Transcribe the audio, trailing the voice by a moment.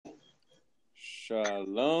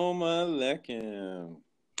Shalom Aleichem.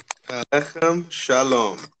 Alechem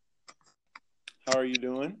Shalom. How are you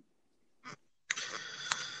doing?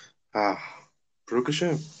 Ah, Baruch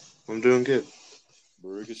Hashem. I'm doing good.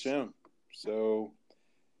 Baruch Hashem. So,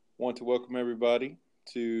 want to welcome everybody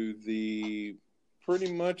to the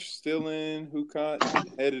pretty much still in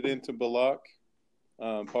Hukat, headed into Balak,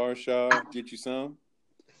 Parashah, Get You Some.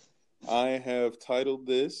 I have titled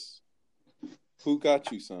this, Who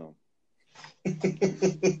Got You Some?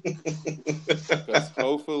 Because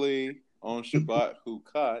hopefully on Shabbat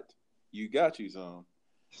Hukat, you got you some.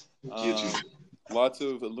 Get you. Lots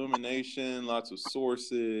of illumination, lots of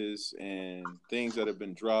sources, and things that have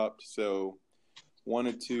been dropped. So,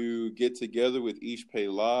 wanted to get together with Ish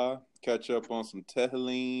Peilah, catch up on some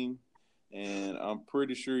Tehillim, and I'm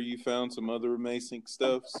pretty sure you found some other amazing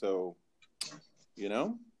stuff. So,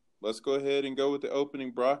 let's go ahead and go with the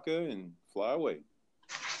opening bracha and fly away.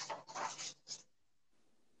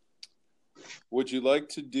 Would you like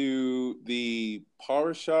to do the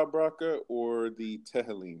Parashah bracha or the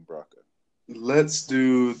Tehillim bracha? Let's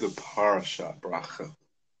do the Parashah bracha.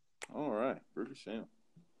 All right, Baruch Hashem.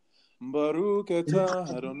 Baruch atah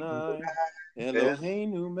Adonai,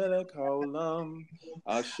 Eloheinu melech haolam,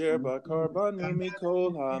 asher bakar banu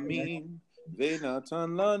mikol ha'amim,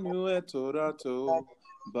 ve'natan lanu et torato.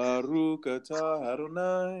 Baruch atah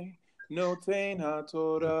Adonai, noten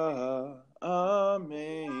ha'torah.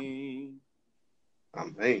 Amen.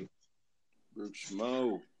 Amen. Baruch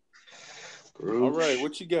Shmo. Baruch. All right,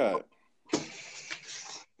 what you got?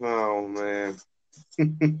 Oh, man.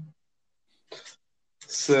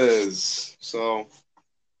 Says, so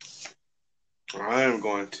I am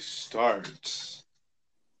going to start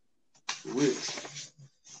with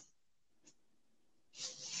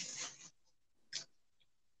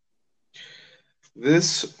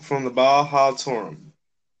this from the Baal HaTurim.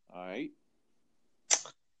 All right.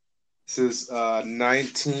 This is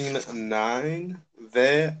 19:9.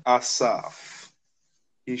 Ve Asaf.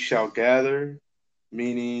 He shall gather,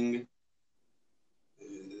 meaning,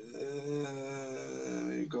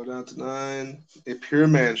 go down to 9. A pure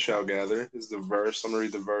man shall gather is the verse. I'm going to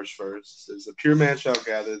read the verse first. It says, a pure man shall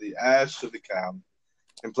gather the ash of the cow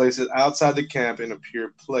and place it outside the camp in a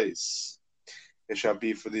pure place. It shall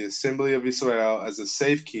be for the assembly of Israel as a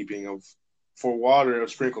safekeeping for water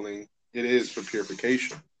of sprinkling. It is for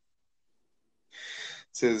purification.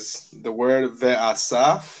 It says the word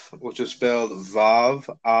ve'asaf, which is spelled vav,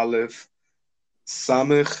 aleph,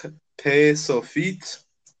 samech, pe, sofit,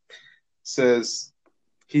 says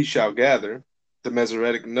he shall gather. The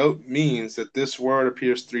Masoretic note means that this word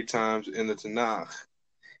appears 3 times in the Tanakh.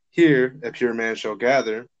 Here, a pure man shall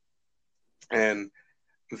gather, and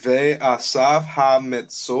ve'asaf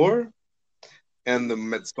ha-metzor, and the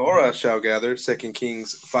Metzorah shall gather, 2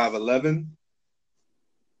 Kings 5:11.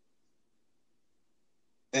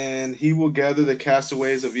 And he will gather the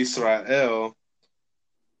castaways of Israel,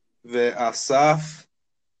 ve'asaf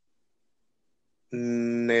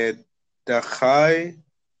nedachai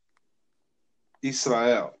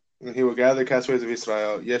Israel. And he will gather the castaways of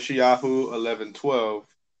Israel, Yeshayahu 11:12,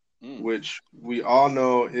 which we all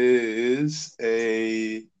know is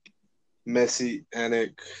a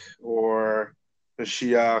messianic or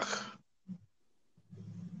Mashiach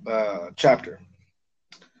chapter.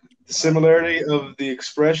 The similarity of the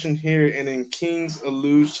expression here and in Kings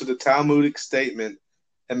alludes to the Talmudic statement,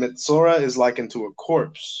 a Metzorah is likened to a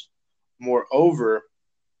corpse. Moreover,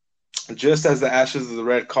 just as the ashes of the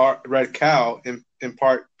red cow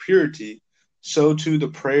impart purity, so too the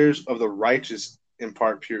prayers of the righteous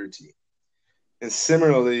impart purity. And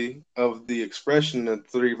similarly, of the expression in the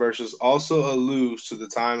 3 verses also alludes to the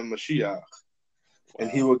time of Mashiach. And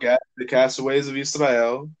he will gather the castaways of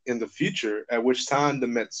Israel in the future, at which time the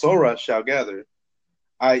Metzorah shall gather,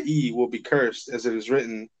 i.e. will be cursed, as it is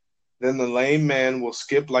written, then the lame man will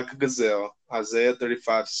skip like a gazelle, Isaiah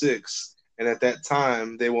 35:6, and at that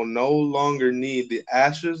time they will no longer need the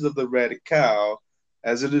ashes of the red cow,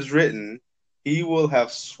 as it is written, he will have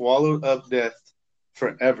swallowed up death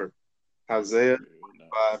forever, Isaiah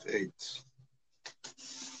 5:8.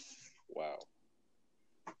 Wow.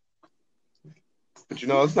 But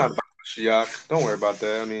it's not about Mashiach. Don't worry about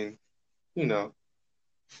that. I mean,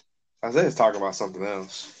 Isaiah's talking about something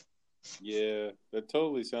else. Yeah, that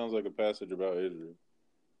totally sounds like a passage about Israel.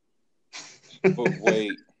 But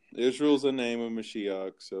wait, Israel's the name of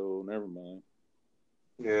Mashiach, so never mind.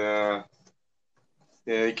 Yeah,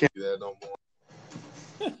 you can't do that no more.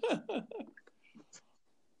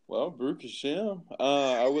 Well, Baruch Hashem,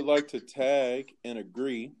 I would like to tag and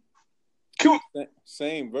agree. Cool.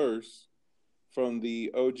 Same verse from the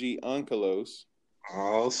OG Onkelos.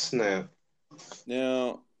 Oh, snap.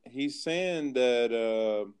 Now, he's saying that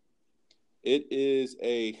it is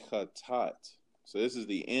a chatat. So this is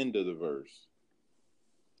the end of the verse.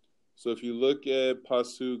 So if you look at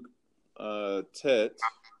Pasuk Tet,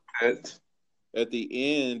 at the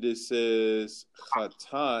end it says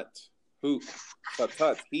chatat who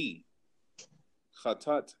chatat he.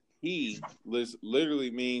 Chatat he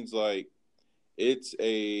literally means like it's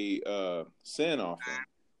a sin offering.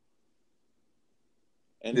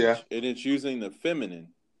 And it's using the feminine.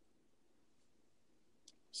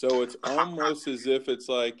 So it's almost as if it's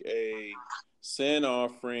like a sin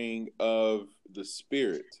offering of the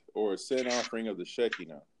spirit or a sin offering of the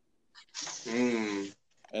Shekinah.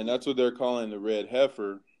 And that's what they're calling the red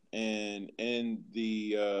heifer. And in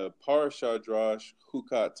the Parashah Drash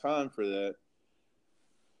Hukatan for that,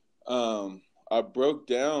 I broke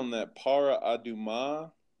down that Para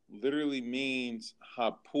Adumah literally means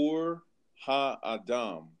Hapur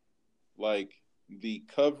Ha-Adam, like the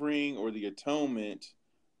covering or the atonement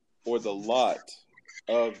or the lot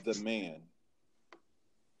of the man.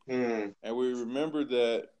 And we remember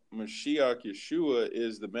that Mashiach Yeshua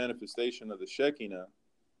is the manifestation of the Shekinah.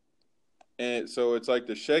 And so it's like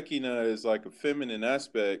the Shekinah is like a feminine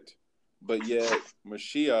aspect, but yet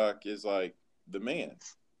Mashiach is like the man.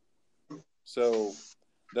 So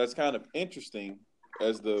that's kind of interesting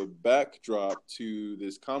as the backdrop to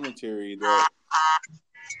this commentary that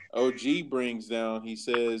OG brings down. He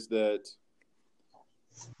says that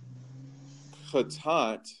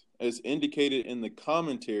Chatat, as indicated in the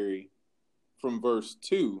commentary from verse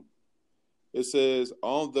 2, it says,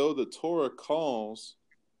 although the Torah calls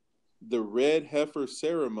the red heifer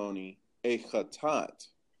ceremony a Chatat,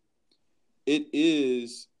 it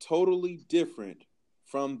is totally different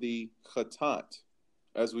from the Chatat,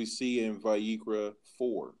 as we see in Vayikra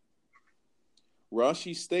 4.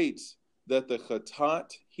 Rashi states that the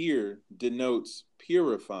Chatat here denotes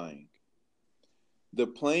purifying. The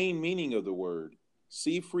plain meaning of the word,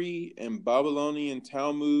 Sifri and Babylonian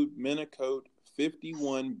Talmud Menachot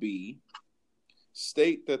 51b,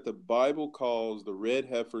 state that the Bible calls the red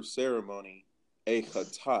heifer ceremony a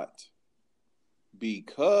Chatat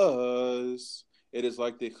because it is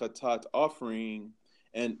like the Chatat offering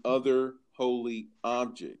and other holy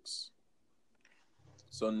objects.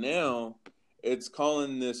 So now it's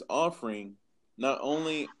calling this offering not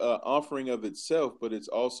only an offering of itself, but it's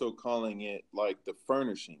also calling it like the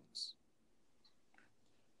furnishings.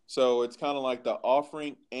 So it's kind of like the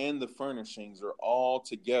offering and the furnishings are all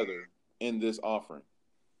together in this offering.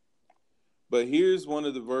 But here's one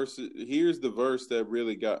of the verses, here's the verse that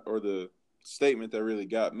really got, or the statement that really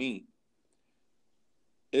got me.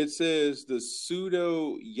 It says the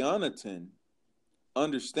pseudo Yonatan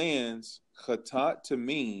understands chatat to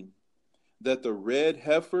mean that the red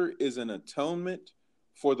heifer is an atonement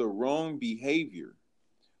for the wrong behavior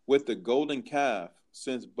with the golden calf,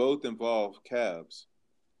 since both involve calves.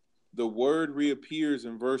 The word reappears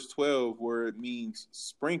in verse 12 where it means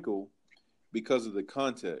sprinkle because of the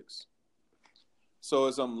context. So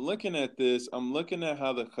as I'm looking at this, I'm looking at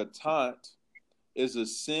how the chatat is a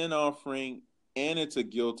sin offering and it's a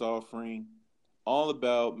guilt offering, all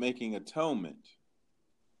about making atonement.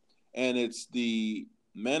 And it's the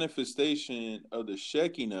manifestation of the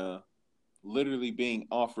Shekinah literally being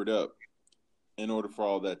offered up in order for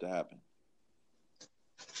all that to happen.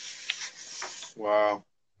 Wow.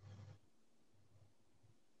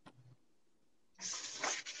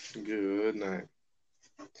 Good night.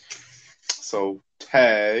 So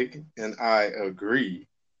Tag and I agree.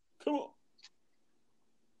 Come on.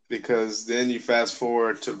 Because then you fast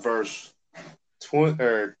forward to verse 20,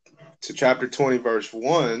 or to chapter 20, verse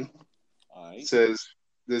 1. All right. It says,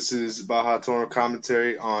 this is Baha Torah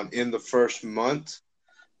commentary on in the first month.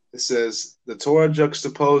 It says, the Torah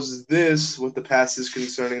juxtaposes this with the passage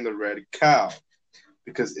concerning the red cow,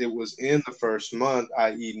 because it was in the first month,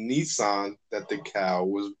 i.e. Nisan, that the cow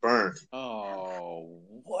was burned. Oh,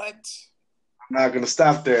 what? I'm not going to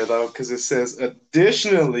stop there, though, because it says,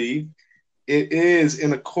 additionally, it is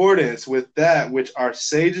in accordance with that which our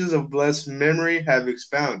sages of blessed memory have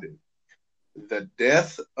expounded. The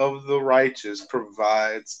death of the righteous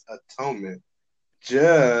provides atonement,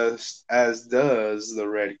 just as does the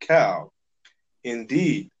red cow.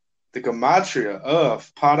 Indeed, the gematria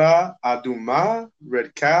of Para Adumah,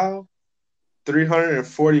 red cow,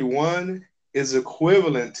 341, is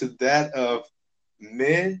equivalent to that of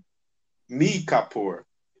Mi Kapur.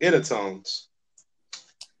 It atones.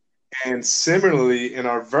 And similarly, in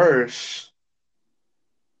our verse,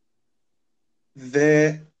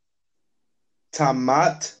 the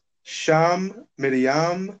Tamat Sham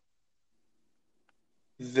Miriam,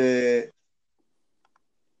 the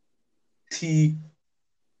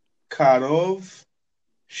Karov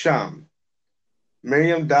Sham.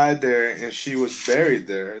 Miriam died there and she was buried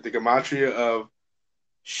there. The gematria of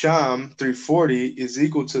Sham 340 is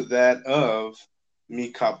equal to that of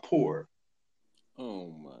Mikapur.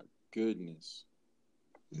 Oh my goodness.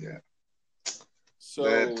 Yeah. So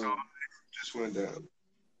that just went down.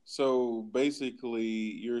 So basically,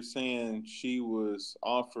 you're saying she was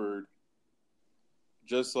offered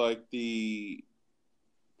just like the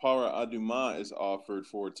Para Aduma is offered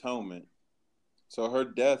for atonement. So her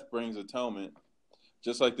death brings atonement,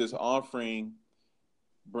 just like this offering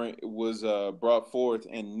was brought forth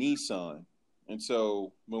in Nisan. And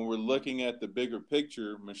so when we're looking at the bigger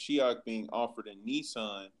picture, Mashiach being offered in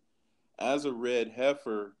Nisan as a red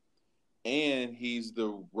heifer, and he's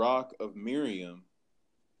the rock of Miriam.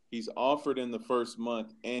 He's offered in the first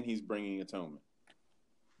month, and he's bringing atonement.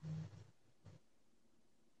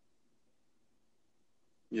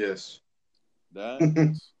 Yes. That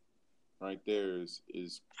right there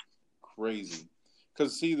is crazy.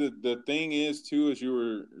 Because see, the thing is too, as you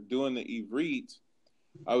were doing the Ivrit,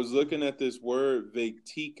 I was looking at this word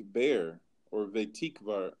vetik bear or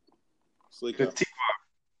vetikvar.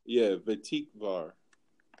 Yeah, vetikvar.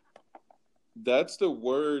 That's the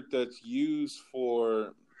word that's used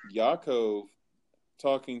for Yaakov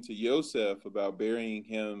talking to Yosef about burying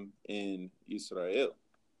him in Israel.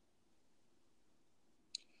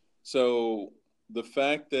 So the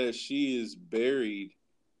fact that she is buried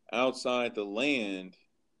outside the land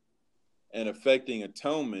and affecting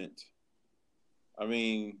atonement, I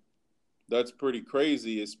mean, that's pretty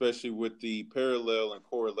crazy, especially with the parallel and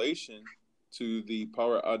correlation to the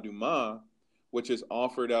Para Aduma, which is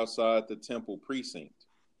offered outside the temple precinct.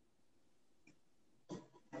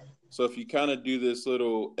 So if you kind of do this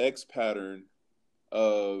little X pattern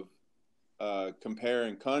of compare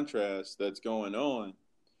and contrast that's going on,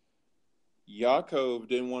 Yaakov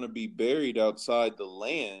didn't want to be buried outside the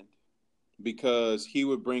land because he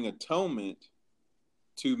would bring atonement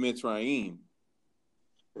to Mitzrayim.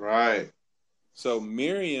 Right. So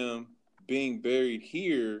Miriam being buried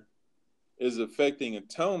here is affecting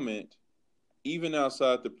atonement even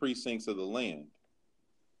outside the precincts of the land.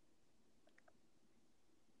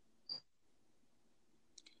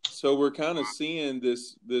 So we're kind of seeing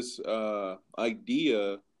this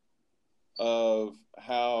idea of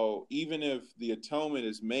how even if the atonement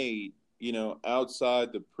is made,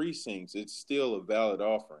 outside the precincts, it's still a valid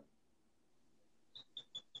offering.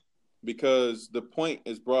 Because the point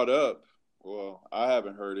is brought up, well, I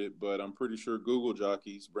haven't heard it, but I'm pretty sure Google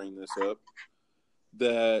jockeys bring this up,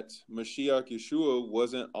 that Mashiach Yeshua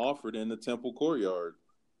wasn't offered in the temple courtyard.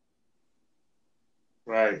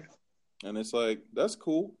 Right. And it's like, that's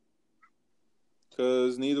cool.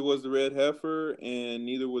 Because neither was the red heifer and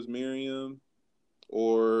neither was Miriam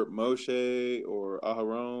or Moshe or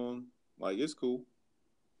Aharon. Like, it's cool.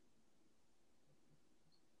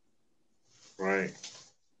 Right.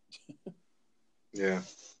 Yeah.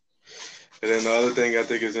 And then the other thing I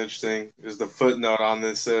think is interesting is the footnote on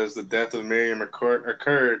this says the death of Miriam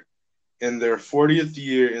occurred in their 40th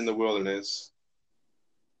year in the wilderness.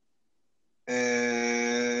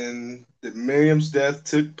 And that Miriam's death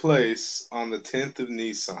took place on the 10th of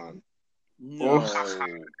Nisan. No.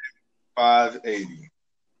 580.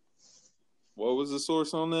 What was the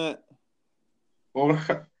source on that? Or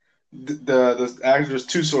the actually there's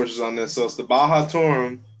two sources on this. So it's the Baal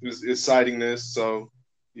HaTurim is citing this. So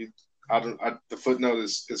the footnote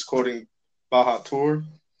is quoting Baal HaTurim,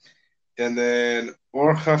 and then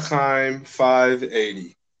Or HaChaim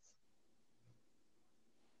 580.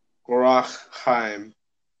 Orach Chaim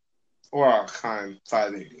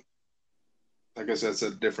 580. I guess that's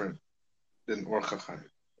a different than Or HaChaim.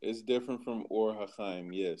 It's different from Or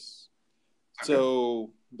HaChaim, yes. Okay.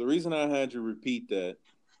 So the reason I had you repeat that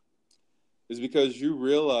is because you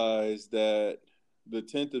realize that the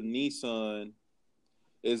 10th of Nisan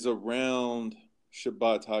is around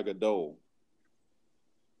Shabbat Hagadol.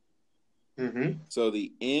 Mm-hmm. So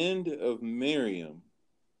the end of Miriam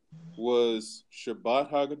was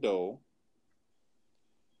Shabbat Hagadol.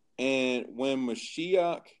 And when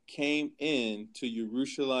Mashiach came in to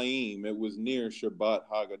Yerushalayim, it was near Shabbat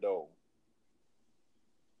Hagadol.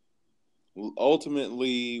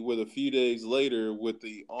 Ultimately, with a few days later, with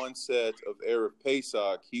the onset of Erev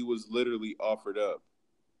Pesach, he was literally offered up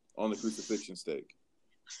on the crucifixion stake.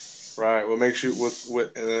 Right. What makes you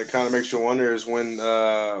what and it kind of makes you wonder is when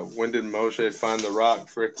did Moshe find the rock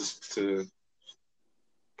for it to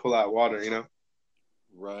pull out water?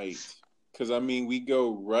 Right. Because we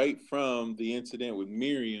go right from the incident with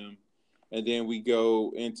Miriam, and then we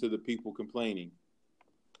go into the people complaining.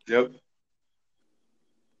 Yep.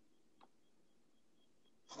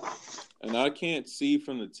 And I can't see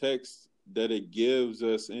from the text that it gives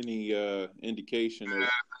us any indication of.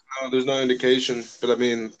 No, there's no indication, but I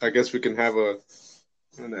mean, I guess we can have an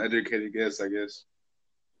educated guess. I guess.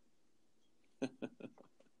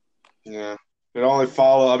 Yeah, it only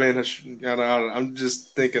follow. I mean, I'm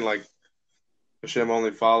just thinking like Hashem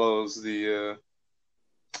only follows the,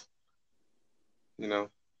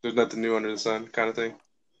 there's nothing new under the sun kind of thing.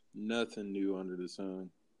 Nothing new under the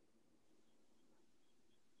sun.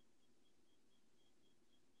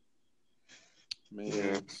 Man,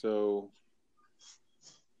 yeah. So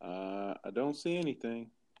I don't see anything.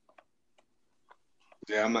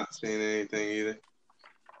 Yeah, I'm not seeing anything either.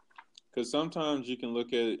 Because sometimes you can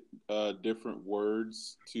look at different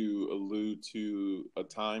words to allude to a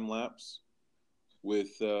time lapse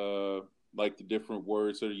with like the different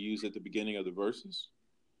words that are used at the beginning of the verses.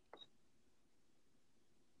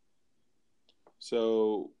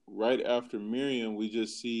 So right after Miriam, we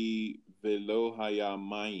just see Velo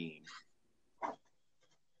Hayamayim.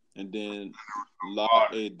 And then La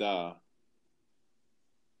Eda.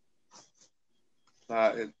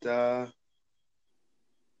 La Eda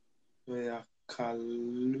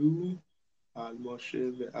Ve'akalu al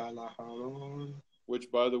Moshe ve'al Aharon.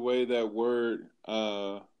 Which, by the way, that word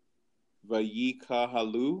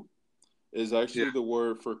Vayikahalu is actually the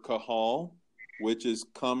word for kahal, which is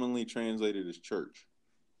commonly translated as church.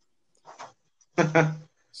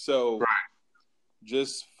 So, right.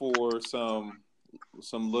 Just for some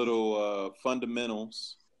little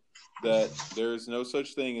fundamentals, that there's no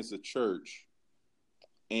such thing as a church,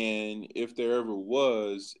 and if there ever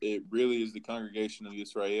was, it really is the congregation of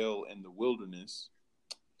Israel in the wilderness.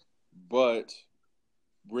 But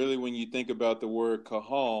really, when you think about the word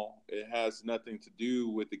kahal, it has nothing to do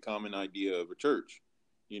with the common idea of a church,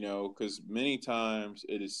 because many times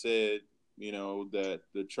it is said, that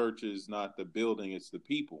the church is not the building, it's the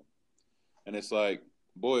people. And it's like,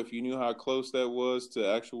 boy, if you knew how close that was to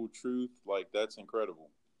actual truth, like, that's incredible.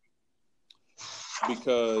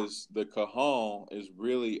 Because the kahal is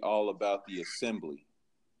really all about the assembly.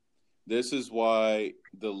 This is why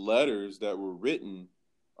the letters that were written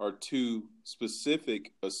are to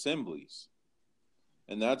specific assemblies.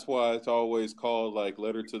 And that's why it's always called like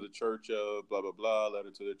letter to the church of blah, blah, blah,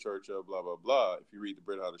 letter to the church of blah, blah, blah, if you read the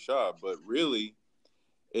Brit Hadashah. But really,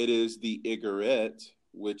 it is the Igeret,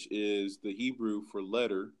 which is the Hebrew for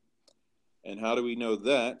letter. And how do we know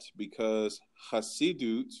that? Because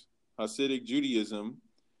Hasidic Judaism,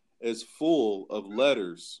 is full of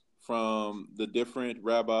letters from the different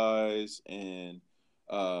rabbis and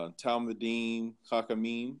Talmudim,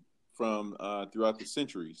 Chachamim from throughout the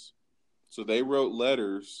centuries. So they wrote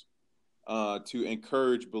letters to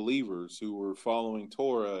encourage believers who were following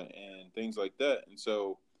Torah and things like that. And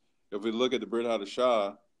so if we look at the Brit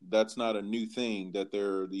Hadashah, that's not a new thing, that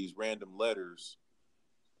there are these random letters.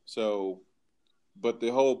 So, but the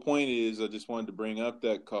whole point is, I just wanted to bring up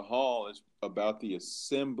that kahal is about the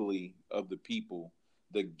assembly of the people,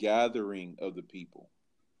 the gathering of the people.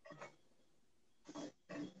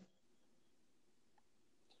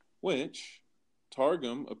 Which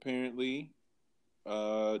Targum apparently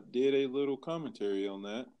did a little commentary on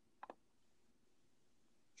that.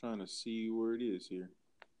 Trying to see where it is here.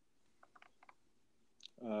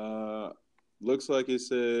 Looks like it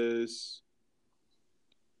says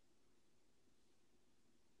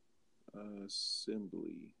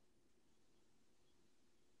assembly.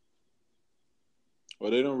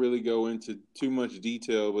 Well, they don't really go into too much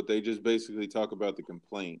detail, but they just basically talk about the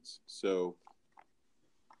complaints. So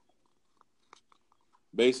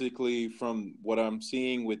basically, from what I'm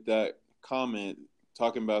seeing with that comment,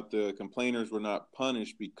 talking about the complainers were not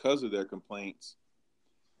punished because of their complaints,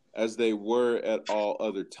 as they were at all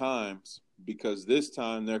other times, because this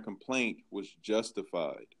time their complaint was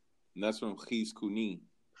justified. And that's from Chis Kuni.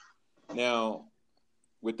 Now,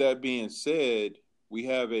 with that being said, we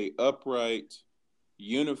have a upright,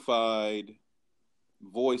 unified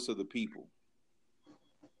voice of the people,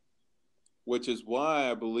 which is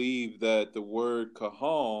why I believe that the word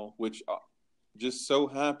kahal, which just so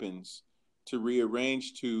happens to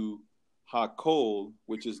rearrange to hakol,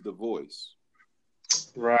 which is the voice.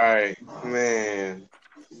 Right, man.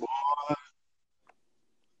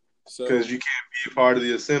 Because you can't be a part of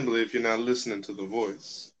the assembly if you're not listening to the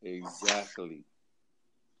voice. Exactly.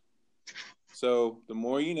 So the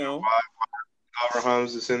more you know.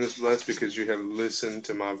 Abraham's descendants blessed because you have listened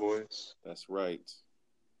to my voice. That's right.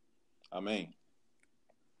 Amen.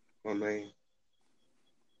 Amen.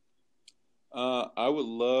 I would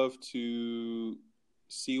love to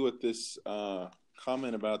see what this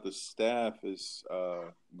comment about the staff is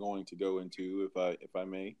going to go into, if I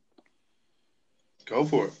may. Go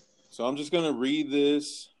for it. So I'm just going to read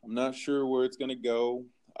this. I'm not sure where it's going to go.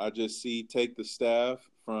 I just see take the staff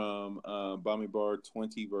from Bamidbar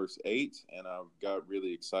 20, verse 8, and I got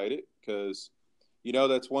really excited because,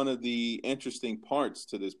 that's one of the interesting parts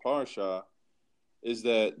to this parasha is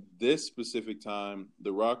that this specific time,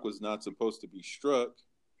 the rock was not supposed to be struck,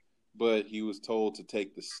 but he was told to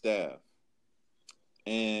take the staff.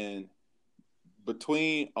 And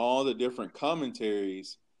between all the different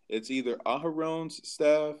commentaries, it's either Aharon's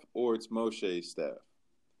staff or it's Moshe's staff.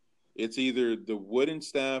 It's either the wooden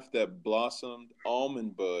staff that blossomed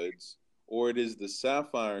almond buds, or it is the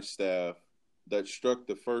sapphire staff that struck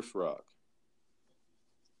the first rock.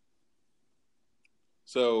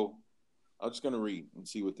 So I'm just going to read and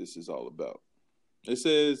see what this is all about. It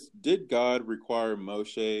says, did God require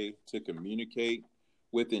Moshe to communicate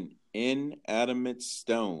with an inanimate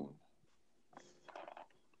stone?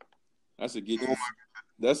 That's a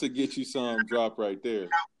get you some drop right there.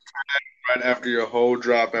 Right after your whole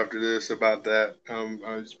drop after this about that, I'm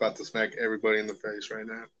just about to smack everybody in the face right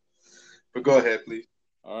now. But go ahead, please.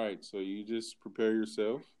 All right, so you just prepare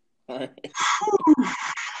yourself. All right.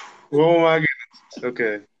 Oh my goodness.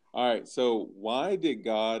 Okay. All right, so why did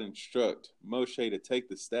God instruct Moshe to take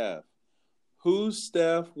the staff? Whose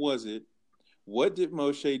staff was it? What did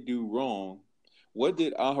Moshe do wrong? What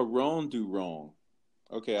did Aharon do wrong?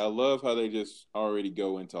 Okay, I love how they just already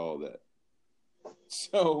go into all that.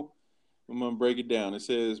 So I'm going to break it down. It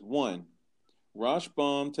says, 1,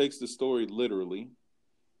 Rashbam takes the story literally.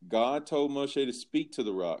 God told Moshe to speak to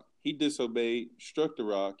the rock. He disobeyed, struck the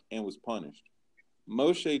rock, and was punished.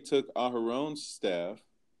 Moshe took Aharon's staff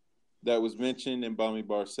that was mentioned in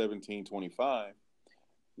Bamidbar 17:25,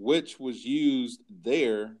 which was used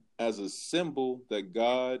there as a symbol that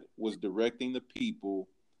God was directing the people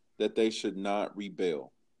that they should not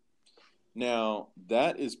rebel. Now,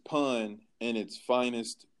 that is pun in its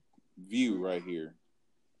finest view right here,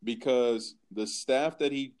 because the staff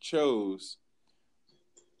that he chose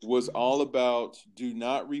was all about do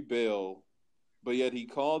not rebel, but yet he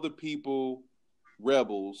called the people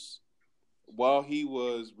rebels while he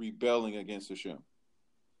was rebelling against Hashem.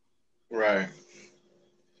 Right.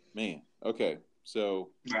 Man, okay, so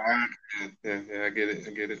yeah, I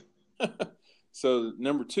get it. So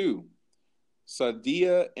number 2,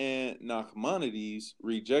 Sadia and Nachmanides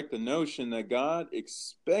reject the notion that God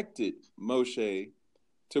expected Moshe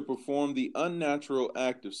to perform the unnatural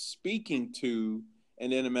act of speaking to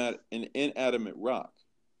an inanimate rock.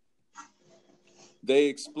 They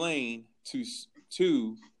explain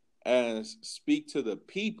to as speak to the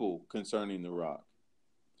people concerning the rock.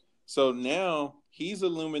 So now he's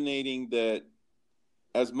illuminating that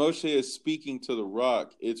as Moshe is speaking to the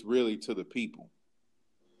rock, it's really to the people.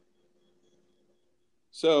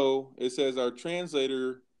 So it says our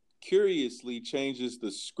translator curiously changes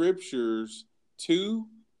the scriptures to,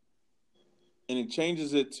 and it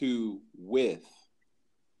changes it to with.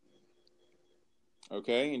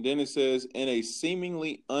 Okay, and then it says in a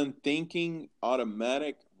seemingly unthinking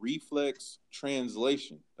automatic reflex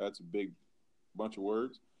translation. That's a big bunch of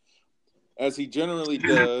words. As he generally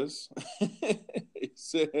does, it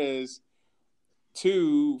says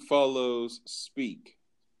to follows speak.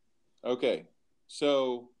 Okay,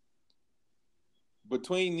 so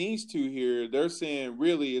between these two here, they're saying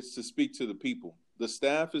really it's to speak to the people. The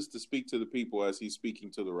staff is to speak to the people as he's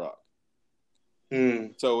speaking to the rock.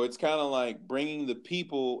 So it's kind of like bringing the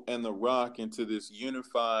people and the rock into this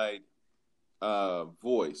unified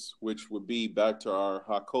voice, which would be back to our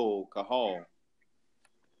Hakol Kahal.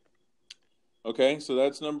 Okay, so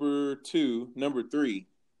that's number 2. Number 3,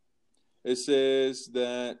 it says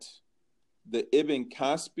that the Ibn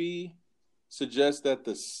Kaspi suggests that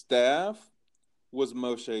the staff was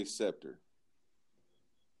Moshe's scepter.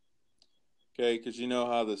 Okay, because you know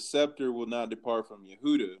how the scepter will not depart from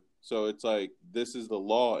Yehuda. So it's like this is the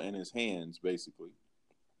law in his hands, basically.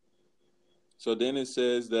 So then it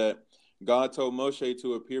says that God told Moshe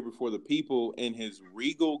to appear before the people in his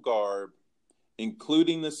regal garb,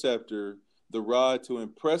 including the scepter, the rod, to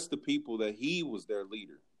impress the people that he was their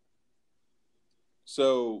leader.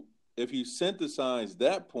 So if you synthesize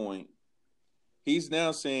that point, he's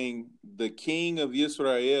now saying the king of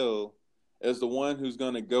Israel is the one who's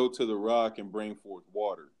going to go to the rock and bring forth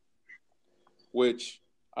water, which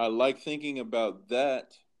I like thinking about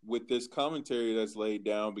that with this commentary that's laid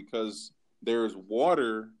down, because there's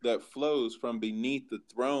water that flows from beneath the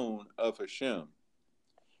throne of Hashem.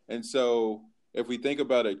 And so if we think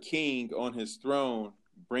about a king on his throne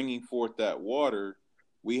bringing forth that water,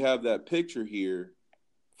 we have that picture here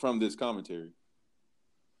from this commentary.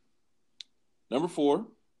 Number 4,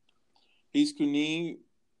 Hiskuni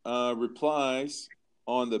replies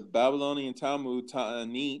on the Babylonian Talmud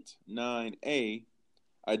Ta'anit 9a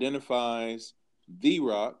identifies the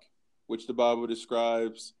rock, which the Bible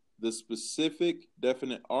describes the specific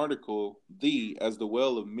definite article, the, as the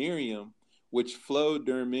well of Miriam, which flowed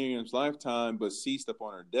during Miriam's lifetime but ceased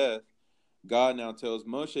upon her death. God now tells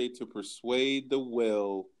Moshe to persuade the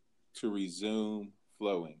well to resume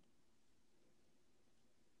flowing.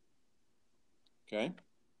 Okay.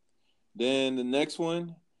 Then the next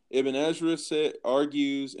one, Ibn Ezra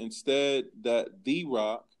argues instead that the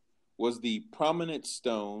rock was the prominent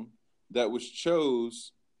stone that was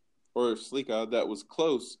that was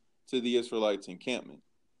close to the Israelites' encampment.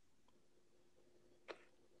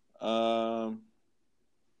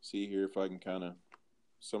 See here if I can kind of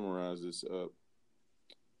summarize this up.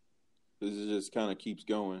 This just kind of keeps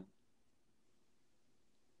going.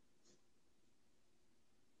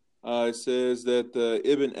 It says that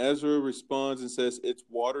Ibn Ezra responds and says its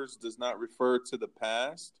waters does not refer to the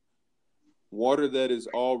past, water that is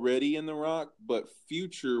already in the rock, but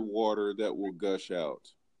future water that will gush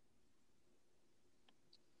out.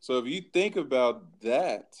 So if you think about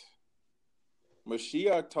that,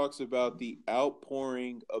 Mashiach talks about the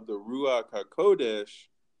outpouring of the Ruach HaKodesh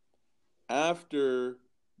after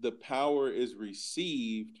the power is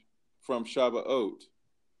received from Shabbat,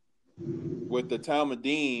 with the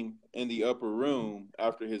Talmudim in the upper room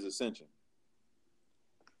after his ascension.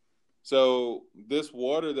 So this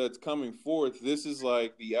water that's coming forth, this is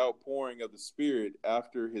like the outpouring of the Spirit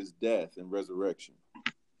after his death and resurrection.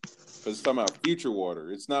 Because it's talking about future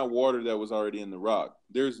water. It's not water that was already in the rock.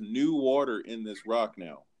 There's new water in this rock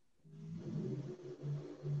now.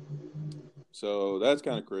 So that's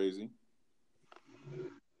kind of crazy.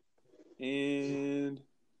 And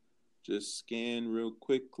just scan real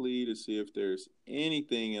quickly to see if there's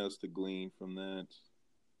anything else to glean from that.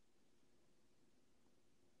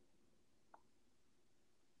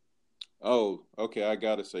 Oh, okay, I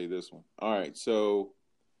got to say this one. All right, so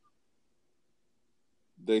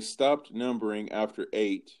they stopped numbering after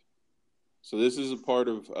 8. So this is a part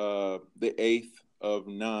of the 8th of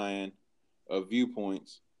 9 of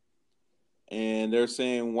viewpoints. And they're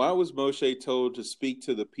saying, why was Moshe told to speak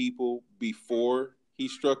to the people before he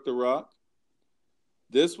struck the rock?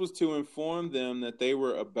 This was to inform them that they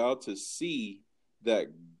were about to see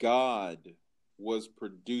that God was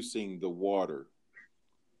producing the water.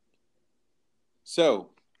 So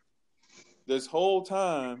this whole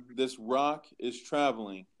time, this rock is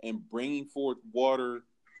traveling and bringing forth water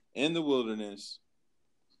in the wilderness.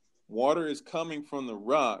 Water is coming from the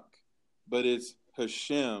rock, but it's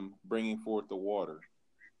Hashem bringing forth the water.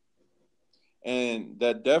 And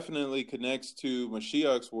that definitely connects to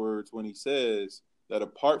Mashiach's words when he says that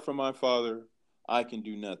apart from my Father, I can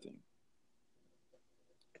do nothing.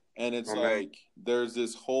 And it's like there's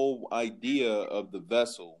this whole idea of the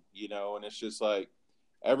vessel, you know, and it's just like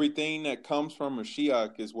everything that comes from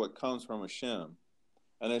Mashiach is what comes from Hashem.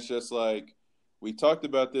 And it's just like we talked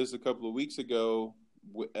about this a couple of weeks ago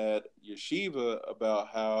at Yeshiva about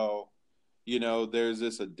how, you know, there's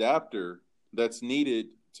this adapter that's needed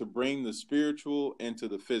to bring the spiritual into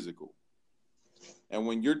the physical. And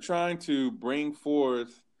when you're trying to bring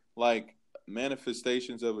forth like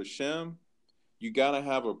manifestations of Hashem, you got to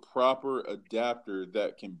have a proper adapter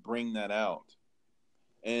that can bring that out.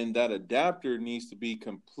 And that adapter needs to be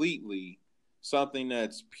completely something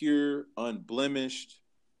that's pure, unblemished,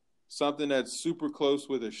 something that's super close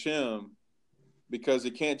with Hashem, because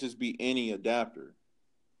it can't just be any adapter.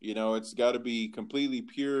 You know, it's got to be completely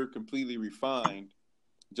pure, completely refined,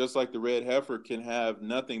 just like the red heifer can have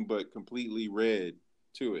nothing but completely red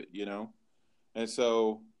to it, you know? And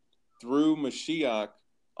so through Mashiach,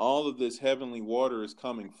 all of this heavenly water is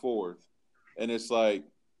coming forth. And it's like,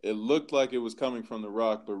 it looked like it was coming from the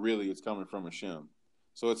rock, but really it's coming from Hashem.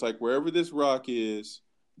 So it's like wherever this rock is,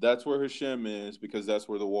 that's where Hashem is, because that's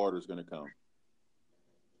where the water is going to come.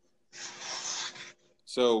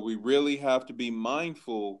 So we really have to be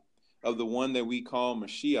mindful of the one that we call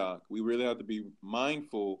Mashiach. We really have to be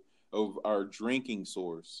mindful of our drinking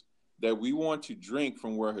source, that we want to drink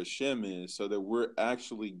from where Hashem is, so that we're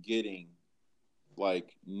actually getting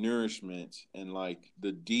like nourishment and like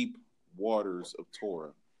the deep waters of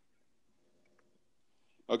Torah.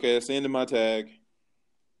 Okay, that's the end of my tag.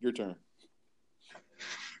 Your turn.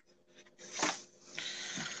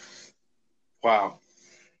 Wow.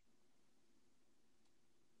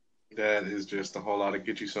 That is just a whole lot of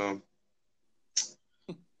get you some.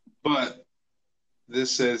 But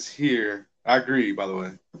this says here, I agree, by the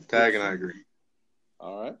way. Tag and I agree.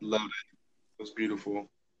 All right. Love it. It was beautiful.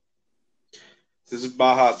 This is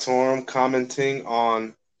Baha Torm commenting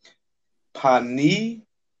on Pani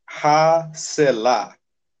Ha-Selah.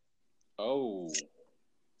 Oh,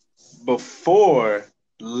 Before,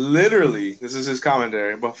 literally, this is his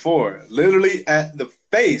commentary, before, literally at the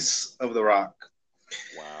face of the rock.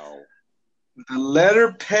 wow. The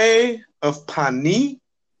letter Pei of Pani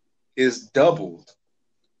is doubled.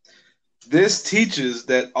 This teaches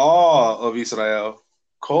that all of Israel,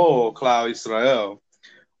 Kol Klal Israel,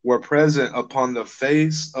 were present upon the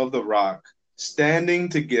face of the rock, standing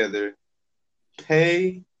together,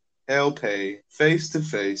 Pei El Pei, face to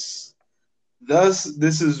face. Thus,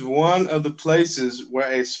 this is one of the places where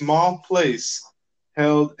a small place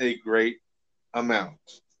held a great amount.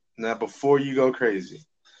 Now, before you go crazy,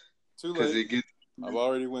 Too because late. it gets I've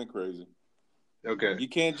already went crazy. okay. You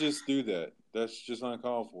can't just do that. That's just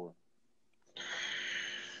uncalled for.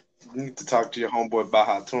 You need to talk to your homeboy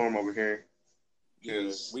Baha Turm over here, Yeah,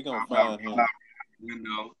 because we gonna I'm find him. not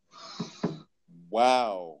window.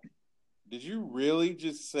 Wow. Did you really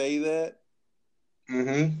just say that?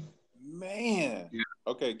 Mm-hmm. Man. Yeah.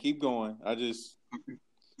 Okay, keep going.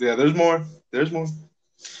 Yeah. There's more. There's more.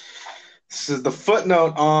 So the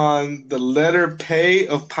footnote on the letter Pei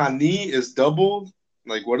of Pani is doubled.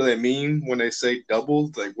 Like, what do they mean when they say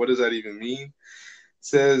doubled? Like, what does that even mean? It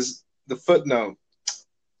says the footnote.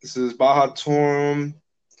 This is Baha Turim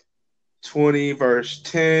 20, verse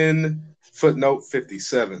 10, footnote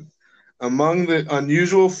 57. Among the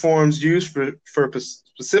unusual forms used for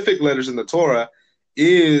specific letters in the Torah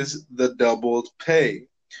is the doubled Pei,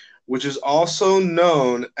 which is also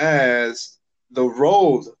known as the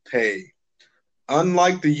rolled Pei.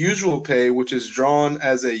 Unlike the usual Pei, which is drawn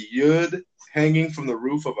as a yud hanging from the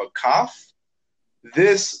roof of a kaf,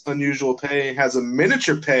 this unusual Pei has a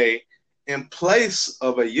miniature Pei in place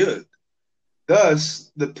of a yud.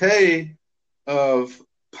 Thus, the Pei of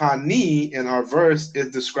Pani in our verse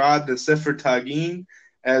is described in Sefer Tagin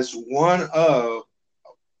as one of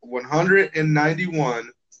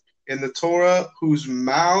 191 in the Torah whose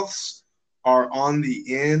mouths are on the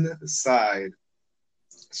inside.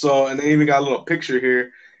 So, and they even got a little picture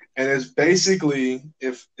here, and it's basically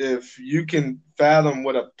if you can fathom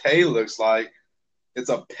what a pay looks like, it's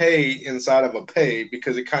a pay inside of a pay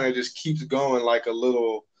because it kind of just keeps going like a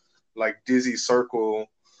little like dizzy circle,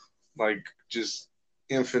 like just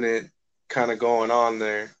infinite kind of going on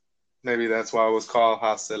there. Maybe that's why it was called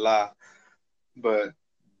Ha-Selah. But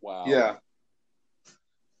wow. yeah,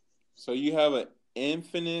 So you have an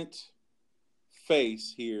infinite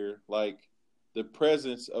face here, like the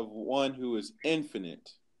presence of one who is infinite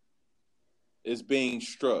is being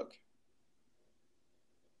struck.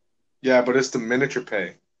 yeah, but it's the miniature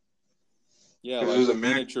pay Yeah, because like there's the a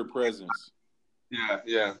miniature. miniature presence,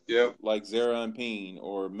 Yeah, yep, like Zera and Peen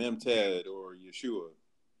or Memted or Yeshua.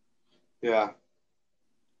 yeah,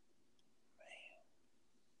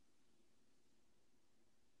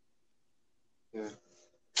 yeah,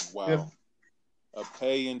 yep, Wow. A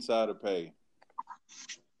pay inside a pay.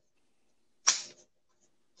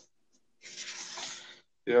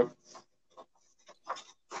 yep.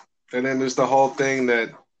 And then there's the whole thing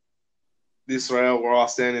that Israel were all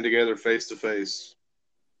standing together face to face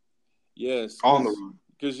Yes, on the road.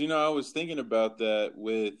 because you know I was thinking about that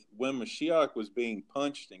with when Mashiach was being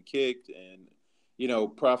punched and kicked and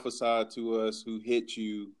prophesied to us who hit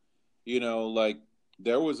you, like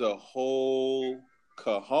there was a whole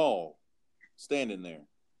kahal standing there,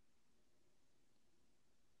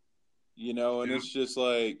 and Yeah. it's just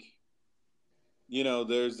like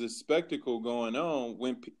there's this spectacle going on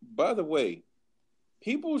by the way,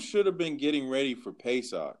 people should have been getting ready for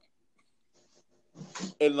Pesach.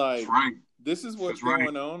 And That's like right. this is what's That's right.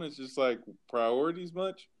 going on. It's just like priorities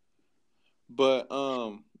much. But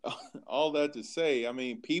all that to say, I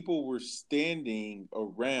mean, people were standing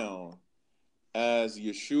around as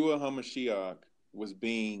Yeshua HaMashiach was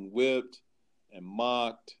being whipped and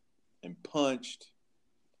mocked and punched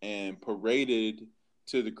and paraded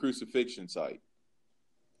to the crucifixion site.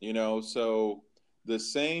 So the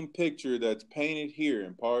same picture that's painted here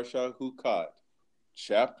in Parashat Hukat,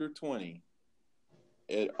 chapter 20,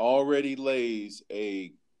 it already lays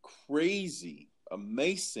a crazy,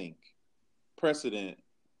 amazing precedent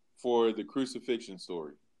for the crucifixion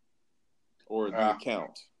story or the Uh,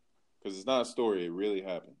 account because it's not a story; it really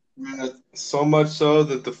happened. so much so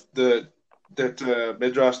that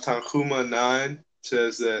Midrash Tanchuma 9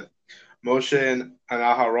 says that Moshe and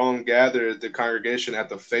Aharon gathered the congregation at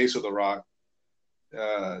the face of the rock.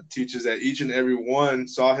 Teaches that each and every one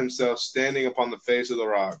saw himself standing upon the face of the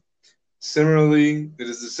rock. Similarly, it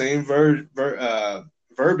is the same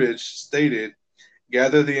verbiage stated,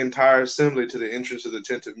 gather the entire assembly to the entrance of the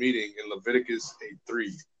tent of meeting in Leviticus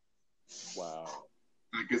 8:3. Wow.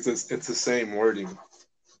 Like it's the same wording.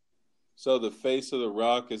 So the face of the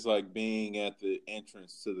rock is like being at the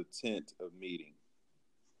entrance to the tent of meeting.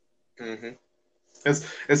 Hmm. It's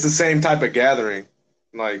the same type of gathering,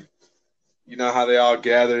 like you know how they all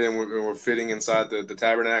gathered and were fitting inside the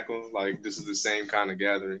tabernacle. Like this is the same kind of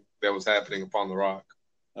gathering that was happening upon the rock.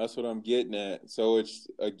 That's what I'm getting at. So it's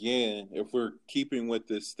again, if we're keeping with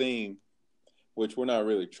this theme, which we're not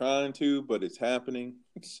really trying to, but it's happening.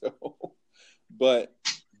 So, but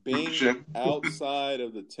being outside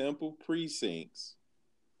of the temple precincts,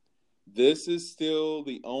 this is still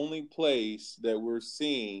the only place that we're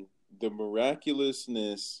seeing the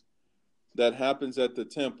miraculousness that happens at the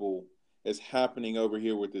temple is happening over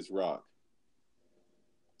here with this rock.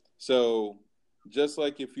 So, just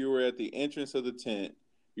like if you were at the entrance of the tent,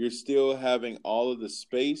 you're still having all of the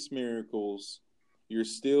space miracles. You're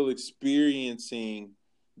still experiencing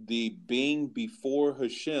the being before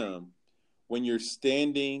Hashem when you're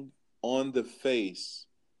standing on the face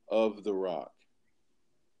of the rock.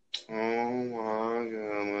 Oh my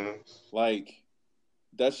goodness! Like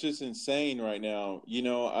that's just insane right now. You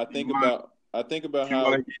know, I think about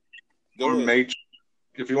how. Go ahead. Matrix,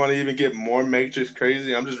 if you want to even get more Matrix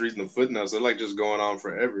crazy, I'm just reading the footnotes. They're like just going on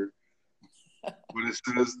forever. But it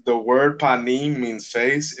says the word panim means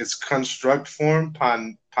face. Its construct form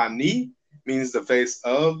pani means the face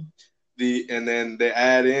of the, and then they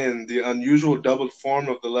add in the unusual double form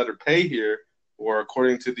of the letter pay here, or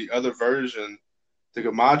according to the other version, the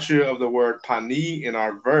gematria of the word pani in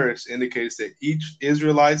our verse indicates that each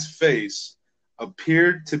Israelite's face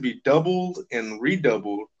appeared to be doubled and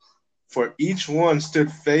redoubled, for each one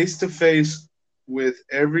stood face to face with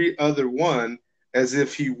every other one as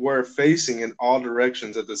if he were facing in all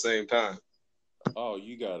directions at the same time. Oh,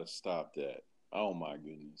 you gotta stop that. Oh my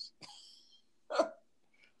goodness.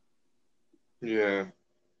 Yeah.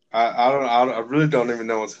 I really don't even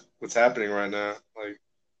know what's happening right now.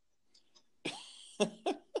 Like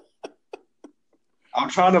I'm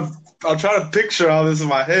trying to picture all this in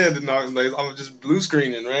my head, and I'm just blue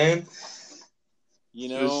screening, man. You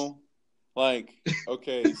know, like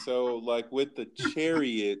okay, so like with the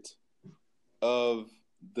chariot of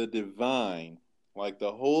the divine, like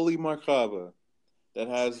the holy Merkava that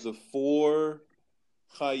has the four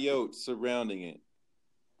chayot surrounding it,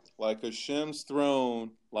 like Hashem's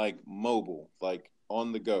throne, like mobile, like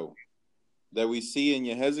on the go, that we see in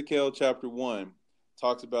Yehezekiel chapter 1,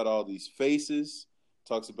 talks about all these faces,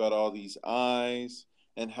 talks about all these eyes,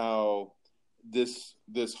 and how this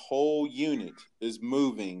whole unit is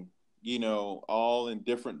moving, you know, all in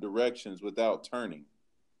different directions without turning.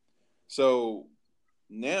 So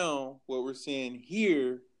now what we're seeing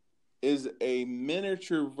here is a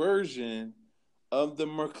miniature version of the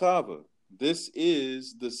Merkava. This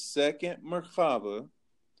is the second Merkava.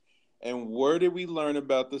 And where did we learn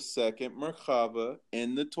about the second Merkava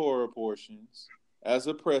in the Torah portions as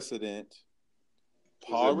a precedent?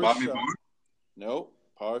 Parashah. Nope.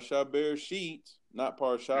 Parashah Bereshit. Not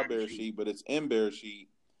Parashah Bereshit, but it's in Bereshit.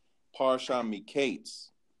 Parashah Miketz.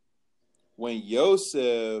 When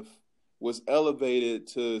Yosef was elevated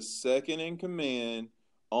to second in command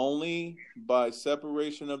only by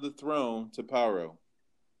separation of the throne to Paro.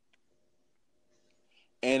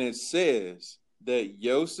 And it says that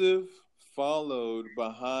Yosef followed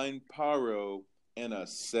behind Paro in a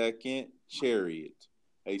second chariot,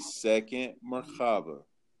 a second Merkava.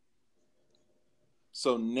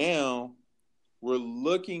 So now we're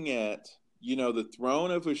looking at, you know, the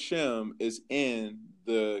throne of Hashem is in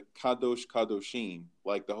the Kadosh Kadoshim,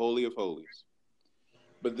 like the Holy of Holies.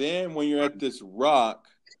 But then when you're at this rock,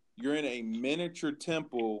 you're in a miniature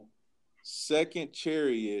temple, second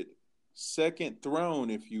chariot, second throne,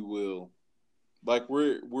 if you will. Like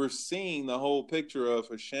we're seeing the whole picture of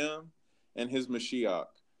Hashem and his Mashiach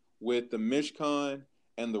with the Mishkan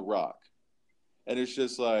and the rock. And it's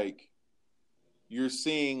just like you're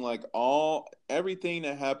seeing like everything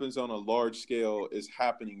that happens on a large scale is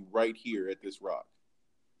happening right here at this rock.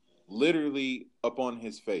 Literally up on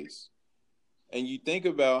his face. And you think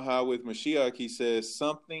about how with Mashiach he says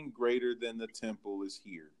something greater than the temple is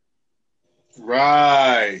here.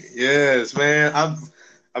 Right. Yes, man. I've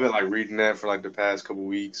been like reading that for like the past couple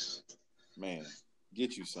weeks. Man,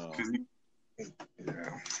 get you some.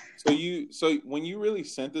 Yeah. So when you really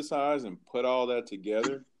synthesize and put all that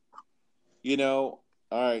together, you know,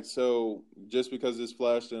 all right, so just because this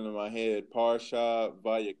flashed into my head, Parsha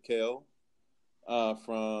Vayakel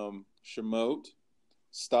from Shemot,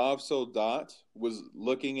 Stav Soldat was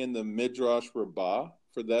looking in the Midrash Rabbah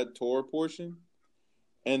for that Torah portion,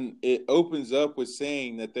 and it opens up with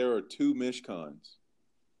saying that there are two Mishkans.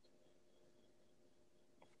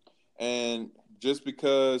 And just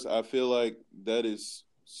because I feel like that is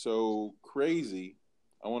so crazy,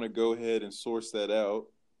 I want to go ahead and source that out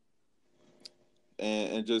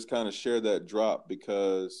and just kind of share that drop,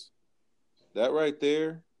 because that right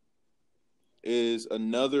there is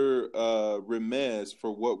another remez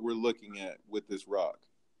for what we're looking at with this rock.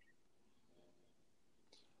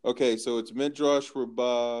 Okay, so it's Midrash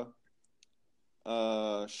Rabbah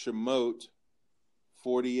Shemot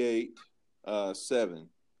 48 7.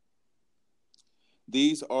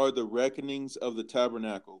 These are the reckonings of the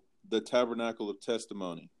tabernacle of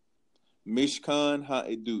testimony. Mishkan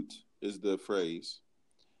Ha'edut is the phrase.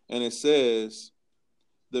 And it says,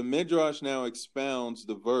 the Midrash now expounds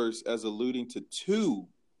the verse as alluding to two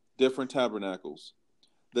different tabernacles.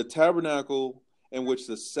 The tabernacle in which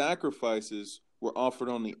the sacrifices were offered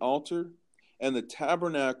on the altar, and the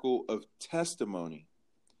tabernacle of testimony.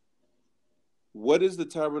 What is the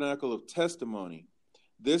tabernacle of testimony?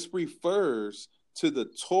 This refers to the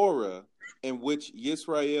Torah in which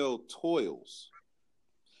Yisrael toils.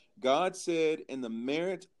 God said, in the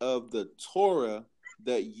merit of the Torah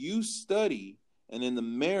that you study, and in the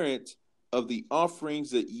merit of the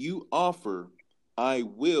offerings that you offer, I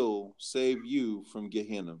will save you from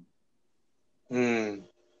Gehenna.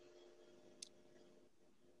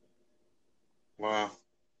 Wow.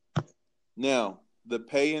 Now, the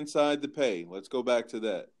pay inside the pay. Let's go back to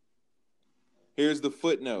that. Here's the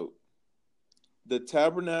footnote. The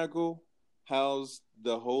tabernacle housed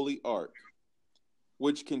the holy ark,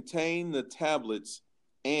 which contained the tablets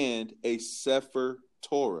and a Sefer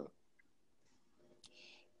Torah.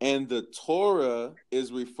 And the Torah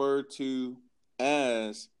is referred to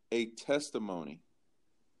as a testimony.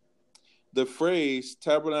 The phrase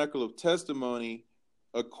tabernacle of testimony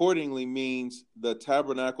accordingly means the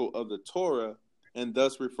tabernacle of the Torah, and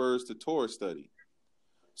thus refers to Torah study.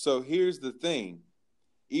 So here's the thing.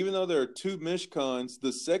 Even though there are two Mishkans,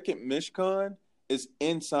 the second Mishkan is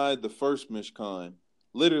inside the first Mishkan,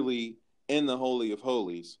 literally in the Holy of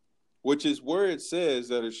Holies, which is where it says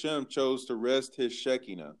that Hashem chose to rest his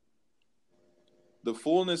Shekinah. The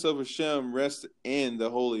fullness of Hashem rests in the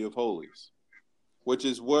Holy of Holies, which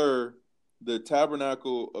is where the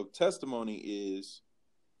tabernacle of testimony is,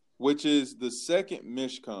 which is the second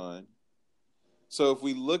Mishkan. So if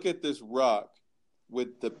we look at this rock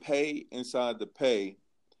with the pay inside the pay,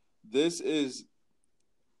 this is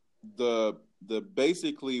the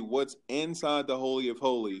basically what's inside the Holy of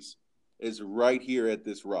Holies is right here at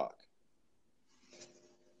this rock.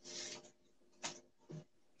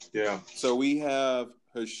 Yeah. So we have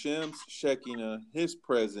Hashem's Shekinah, his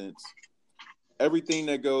presence, everything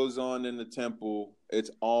that goes on in the temple,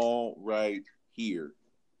 it's all right here.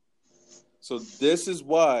 So this is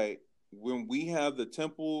why when we have the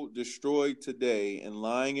temple destroyed today and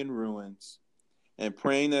lying in ruins and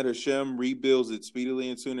praying that Hashem rebuilds it speedily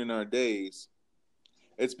and soon in our days,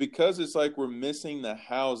 it's because it's like we're missing the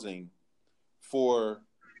housing for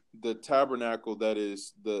the tabernacle that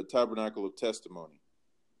is the tabernacle of testimony.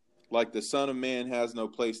 Like the Son of Man has no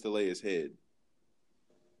place to lay his head.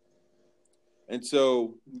 And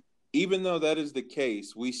so even though that is the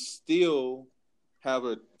case, we still have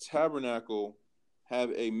a tabernacle,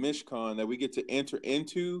 have a Mishkan that we get to enter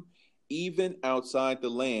into even outside the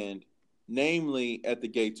land, namely at the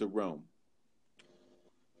gates of Rome.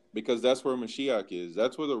 Because that's where Mashiach is.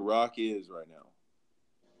 That's where the rock is right now.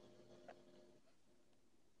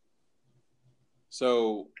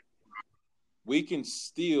 So we can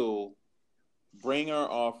still bring our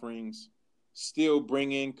offerings, still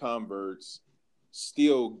bring in converts,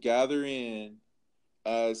 still gather in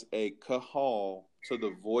as a kahal to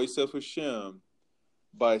the voice of Hashem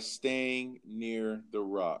by staying near the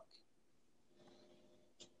rock.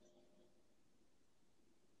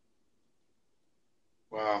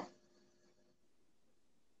 Wow.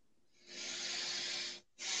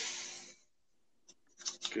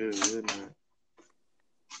 Good, isn't it?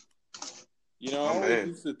 You know, I always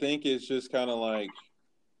used to think it's just kind of like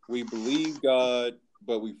we believe God,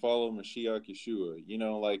 but we follow Mashiach Yeshua. You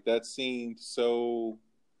know, like that seemed so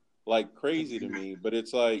like crazy to me, but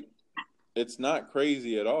it's like, it's not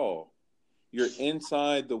crazy at all. You're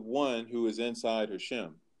inside the one who is inside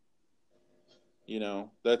Hashem. You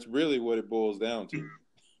know, that's really what it boils down to.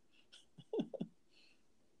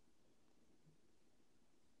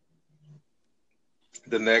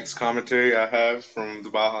 The next commentary I have from the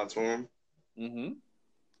Baal HaTurim. Mm-hmm.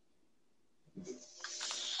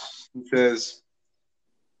 It says,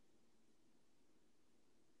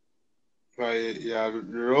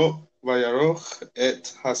 Vayaroch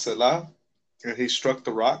et Haselah, and he struck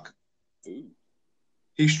the rock. Ooh.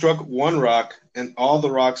 He struck one rock, and all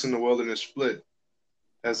the rocks in the wilderness split.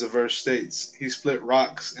 As the verse states, he split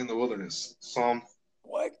rocks in the wilderness. Psalm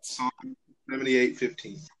What?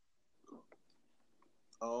 78:15.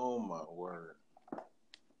 Oh my word.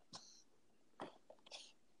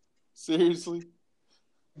 Seriously?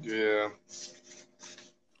 Yeah.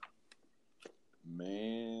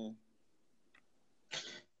 Man.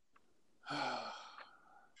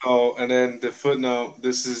 Oh, and then the footnote.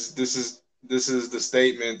 This is the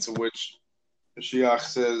statement to which Mashiach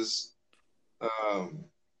says, "Come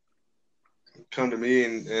to me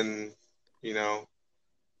and you know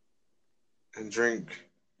and drink,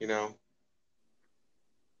 you know,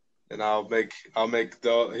 and I'll make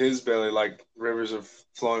his belly like rivers of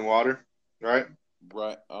flowing water." Right.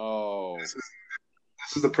 Right. Oh. This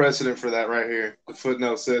is the precedent for that right here. The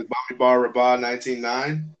footnote says, Bamidbar Rabbah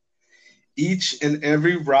 19:9. Each and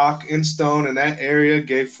every rock and stone in that area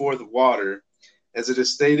gave forth water. As it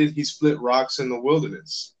is stated, he split rocks in the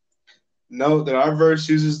wilderness. Note that our verse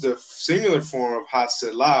uses the singular form of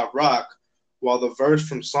Haselah, rock, while the verse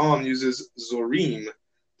from Psalm uses Zorim,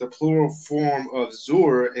 the plural form of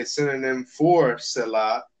Zur, a synonym for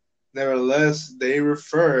Selah. Nevertheless, they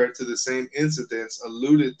refer to the same incidents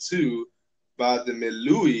alluded to by the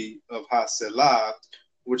Melui of Haselah,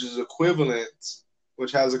 which is equivalent,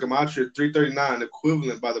 which has a gematria 339,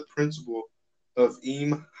 equivalent by the principle of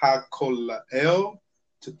Im HaKolel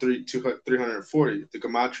to 340, the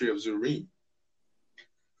gematria of Zurim.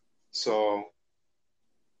 So,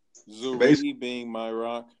 Zuri being my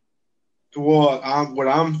rock. well, what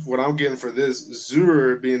I'm getting for this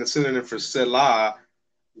Zur being a synonym for Selah.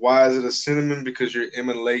 Why is it a synonym? Because you're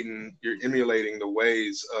emulating the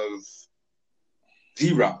ways of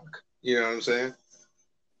D-Rock. You know what I'm saying?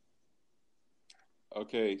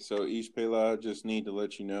 Okay, so Ish Pela, just need to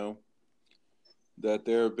let you know that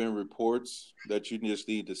there have been reports that you just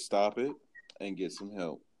need to stop it and get some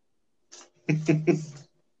help.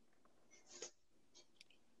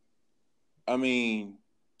 I mean,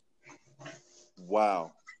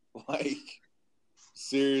 wow. Like,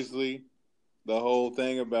 seriously, the whole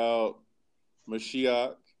thing about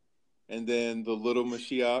Mashiach and then the little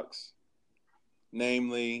Mashiachs,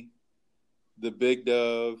 namely the big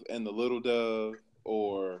dove and the little dove,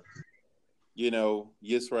 or,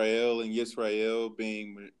 Yisrael and Yisrael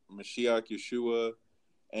being Mashiach Yeshua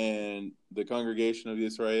and the congregation of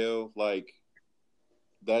Israel, like,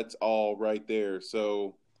 that's all right there.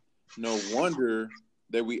 So no wonder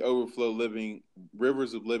that we overflow living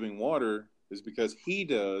rivers of living water is because he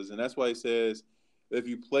does. And that's why he says, if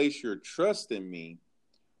you place your trust in me,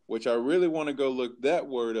 which I really want to go look that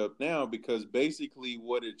word up now, because basically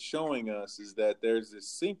what it's showing us is that there's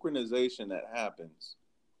this synchronization that happens.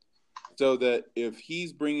 So that if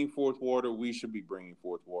he's bringing forth water, we should be bringing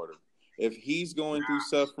forth water. If he's going through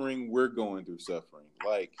suffering, we're going through suffering.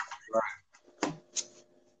 Like,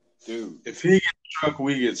 dude. If he gets struck,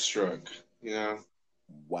 we get struck. You know?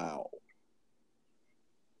 Wow.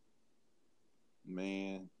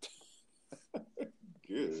 Man.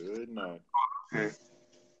 Good night. Okay.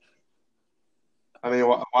 I mean,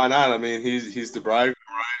 why not? I mean, he's the bridegroom,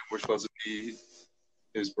 right? We're supposed to be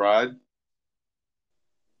his bride.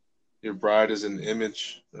 Your bride is an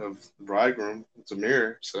image of the bridegroom. It's a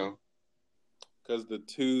mirror, so. Because the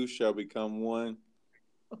two shall become one.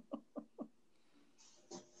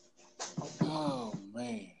 Oh,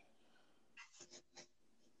 man.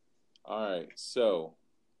 All right, so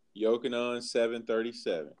Yochanan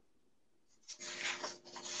 7:37.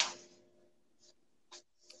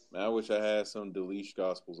 Man, I wish I had some Delish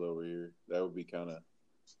Gospels over here. That would be kind of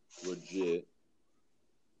legit.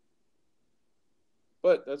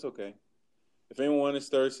 But that's okay. If anyone is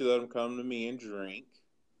thirsty, let them come to me and drink.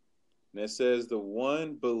 And it says, the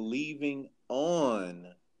one believing on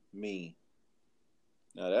me.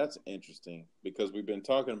 Now that's interesting because we've been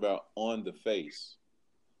talking about on the face.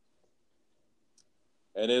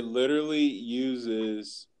 And it literally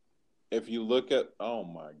uses, if you look at, oh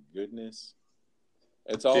my goodness.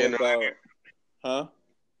 It's all about, huh?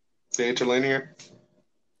 The interlinear?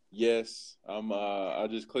 Yes. I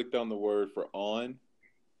just clicked on the word for on.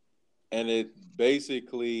 And it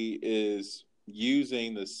basically is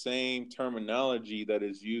using the same terminology that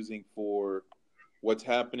is using for what's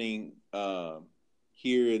happening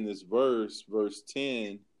here in this verse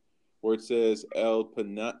 10, where it says El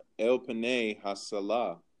Panay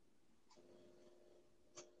Hasalah.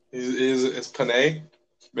 It's Panay,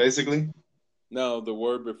 basically? No, the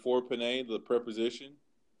word before Panay, the preposition,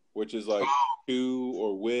 which is like to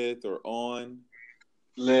or with or on.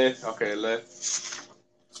 Le. Okay, le.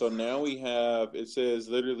 So now we have, it says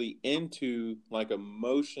literally into, like a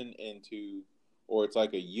motion into, or it's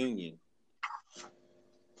like a union.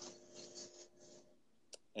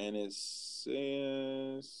 And it's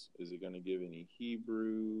says. Is it going to give any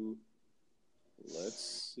Hebrew?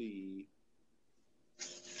 Let's see.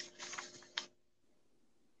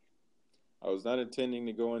 I was not intending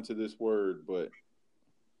to go into this word, but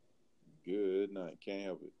good night. Can't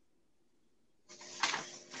help it.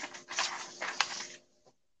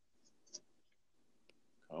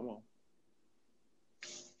 Come on.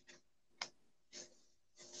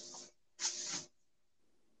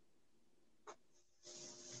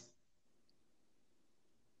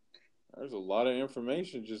 There's a lot of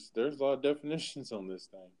information. There's a lot of definitions on this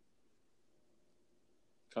thing.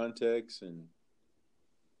 Context and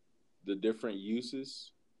the different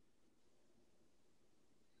uses.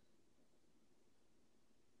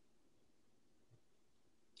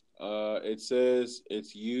 It says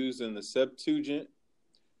it's used in the Septuagint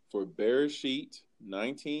for Bereshit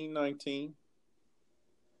 19:19,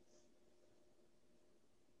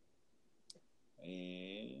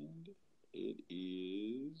 and it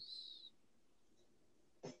is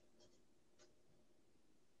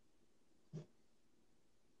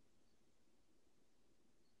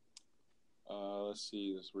let's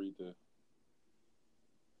see, let's read the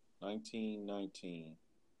 19:19.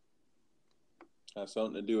 Has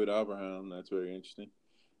something to do with Abraham. That's very interesting.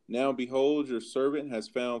 Now, behold, your servant has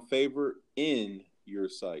found favor in your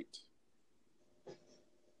sight.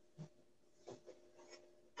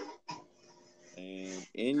 And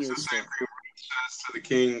in your sight. To the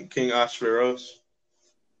King Ahasuerus.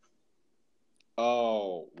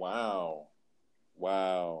 Oh, wow.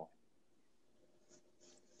 Wow.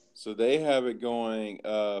 So they have it going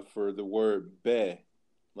for the word be,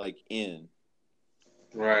 like in.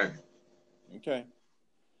 Right. Okay.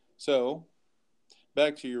 So,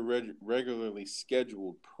 back to your regularly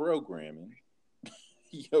scheduled programming,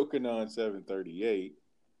 Yochanan 7:38.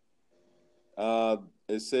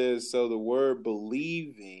 It says, so the word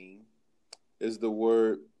believing is the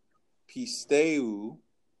word pisteu,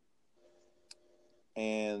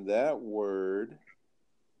 and that word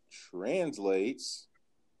translates.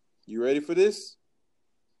 You ready for this?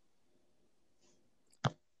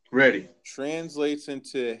 Ready. Translates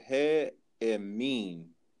into he emin,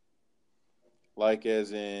 like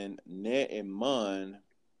as in ne'eman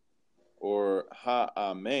or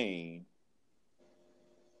ha'amein.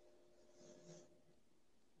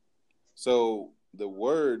 So the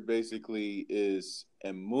word basically is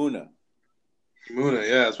emuna. Emuna,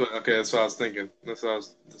 yeah, that's what I was thinking. That's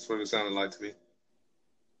what it sounded like to me.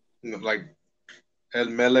 Like El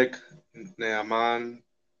Melech, Naaman,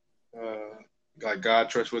 like God,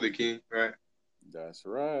 trustworthy king, right? That's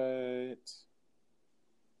right.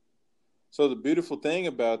 So the beautiful thing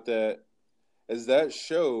about that is that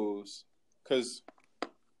shows, because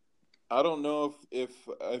I don't know if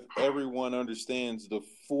everyone understands the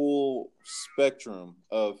full spectrum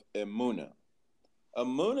of emuna.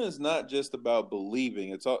 Emuna is not just about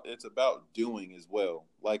believing; it's about doing as well.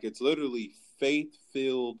 Like it's literally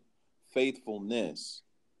faith-filled faithfulness,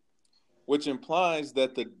 which implies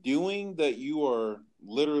that the doing that you are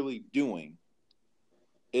literally doing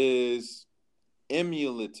is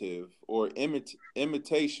emulative or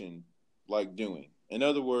imitation, like doing. In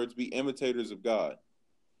other words, be imitators of God.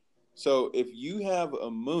 So if you have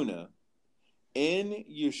emuna in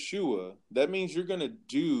Yeshua, that means you're going to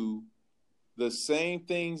do the same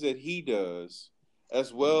things that he does,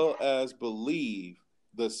 as well as believe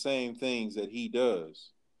the same things that he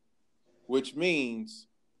does, which means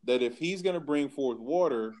that if he's going to bring forth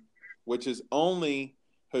water, which is only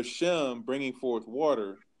Hashem bringing forth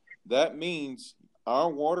water, that means our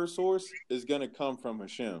water source is going to come from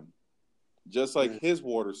Hashem, just like his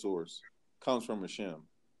water source comes from Hashem,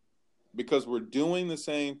 because we're doing the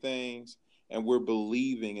same things and we're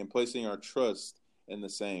believing and placing our trust in the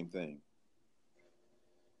same thing.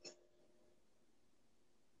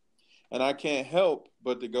 And I can't help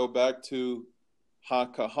but to go back to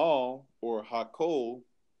HaKahal or HaKol,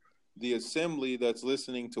 the assembly that's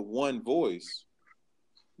listening to one voice.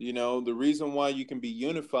 You know, the reason why you can be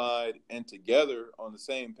unified and together on the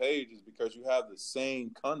same page is because you have the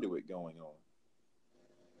same conduit going on.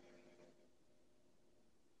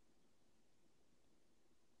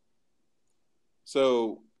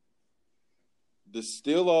 So,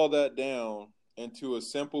 distill all that down into a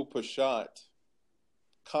simple Peshat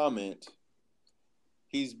comment.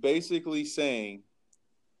 He's basically saying,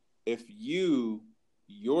 if you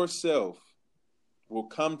yourself will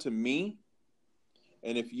come to me,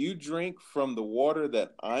 and if you drink from the water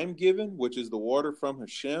that I'm given, which is the water from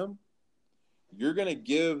Hashem, you're going to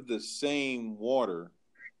give the same water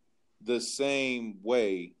the same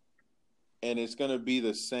way, and it's going to be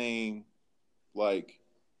the same, like,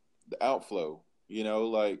 the outflow, you know,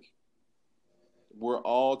 like we're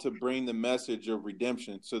all to bring the message of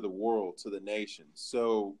redemption to the world, to the nations.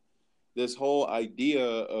 So this whole idea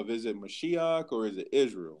of, is it Mashiach or is it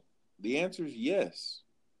Israel? The answer is yes.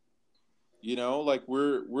 You know, like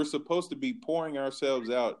we're supposed to be pouring ourselves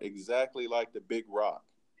out exactly like the big rock.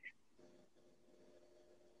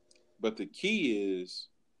 But the key is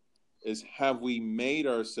have we made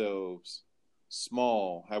ourselves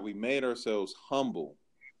small? Have we made ourselves humble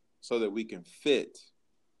so that we can fit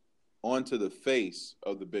onto the face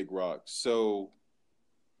of the big rock? So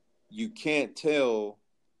you can't tell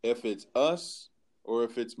if it's us or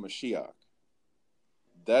if it's Mashiach.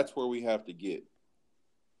 That's where we have to get.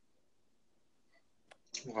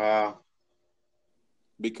 Wow.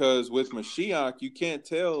 Because with Mashiach, you can't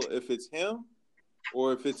tell if it's him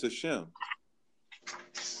or if it's Hashem.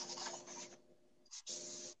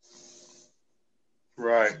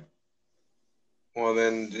 Right. Well,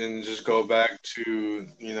 then just go back to,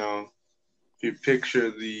 if you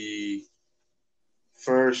picture the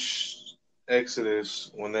first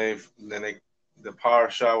Exodus when the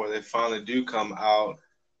parasha where they finally do come out,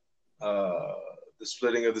 the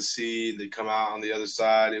splitting of the sea, they come out on the other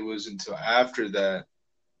side. It was until after that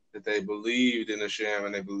they believed in Hashem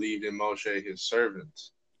and they believed in Moshe, his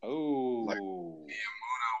servant. Oh, like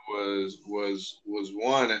was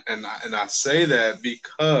one, and I say that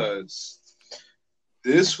because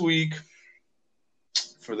this week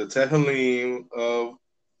for the Tehillim of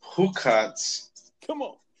Hukat, come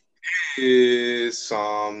on, is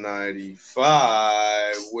Psalm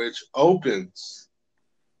 95, which opens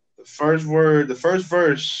the first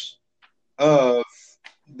verse of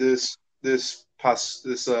this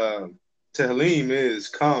Tehillim is,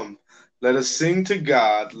 "Come, let us sing to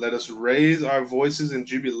God, let us raise our voices in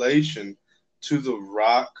jubilation to the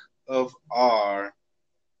rock of our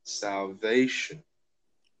salvation."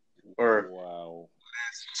 Or wow.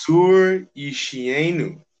 Sur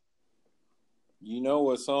Yishienu. You know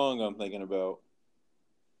what song I'm thinking about?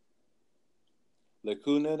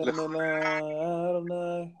 Lakuna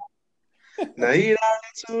Adonai.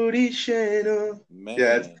 Man,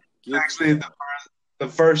 Yeah, actually the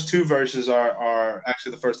first two verses are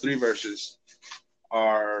actually the first three verses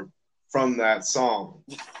are from that song.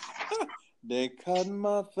 De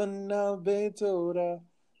kadma fana betora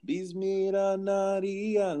bismira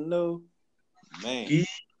narialo. Man.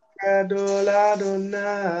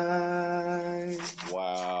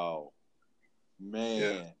 Wow. Man.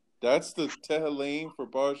 Yeah. That's the Tehillim for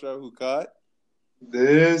Parashat Hukat?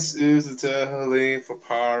 This is the Tehillim for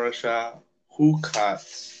Parashat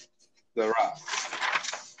Hukat, the rock.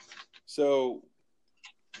 So,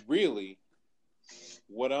 really,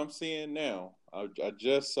 what I'm seeing now, I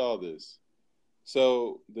just saw this.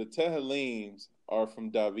 So, the Tehillims are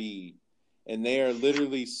from David, and they are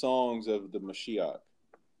literally songs of the Mashiach.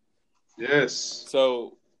 Yes.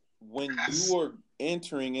 So, when you are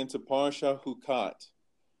entering into Parashat Hukat,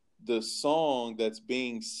 the song that's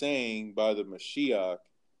being sang by the Mashiach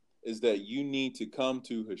is that you need to come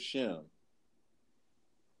to Hashem,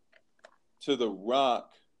 to the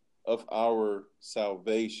rock of our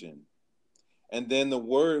salvation. And then the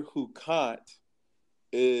word Hukat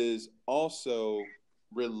is also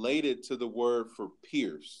related to the word for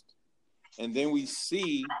pierced. And then we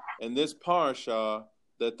see in this parasha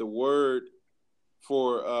that the word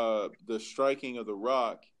for the striking of the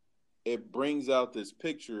rock, it brings out this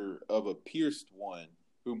picture of a pierced one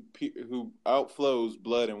who outflows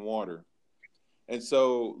blood and water. And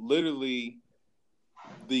so literally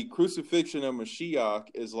the crucifixion of Mashiach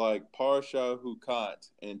is like Parasha Hukat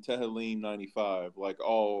and Tehillim 95, like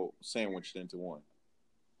all sandwiched into one.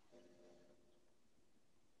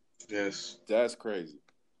 Yes. That's crazy.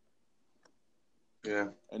 Yeah.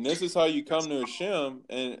 And this is how you come to Hashem,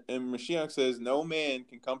 and Mashiach says no man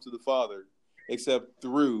can come to the Father except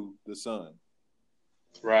through the Son.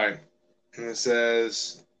 Right. And it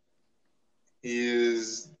says, He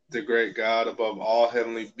is the great God above all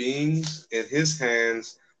heavenly beings. In His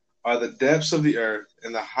hands are the depths of the earth,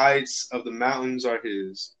 and the heights of the mountains are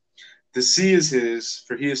His. The sea is His,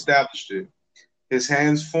 for He established it. His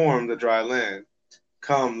hands formed the dry land.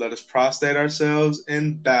 Come, let us prostrate ourselves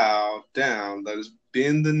and bow down. Let us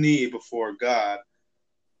bend the knee before God,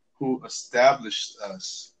 who established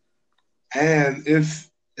us. And if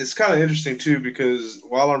it's kind of interesting too, because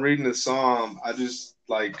while I'm reading the psalm, I just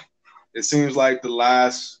it seems like the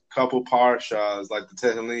last couple parashas, like the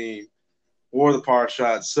Tehillim or the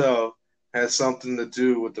parasha itself, has something to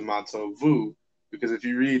do with the Matovu. Because if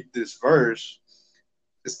you read this verse,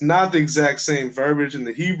 it's not the exact same verbiage in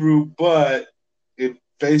the Hebrew, but it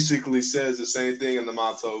basically says the same thing in the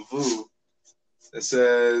Matovu. It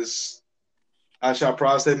says, I shall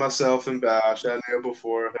prostrate myself and bow. I shall kneel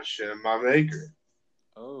before Hashem, my Maker.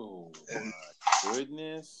 Oh And my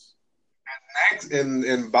goodness. next,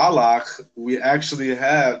 in Balak, we actually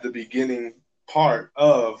have the beginning part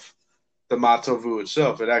of the Matovu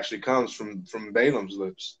itself. It actually comes from Balaam's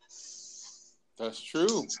lips. That's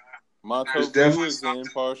true. There's Matovu definitely is in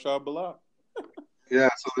something. Parsha Balak. Yeah,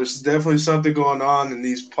 so there's definitely something going on in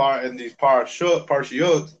these parshiyot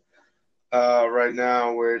right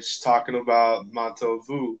now, where it's talking about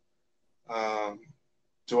Matovu um,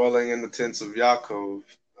 dwelling in the tents of Yaakov.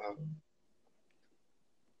 Um,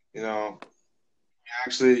 you know,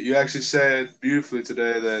 you actually said beautifully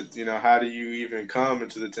today that how do you even come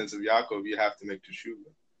into the tents of Yaakov? You have to make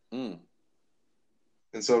teshuvah, Mm,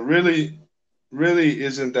 and so really,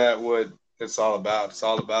 isn't that what it's all about? It's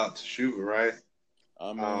all about teshuvah, right? I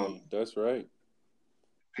Um, mean, that's right.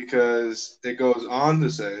 because it goes on to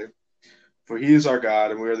say, "For He is our God,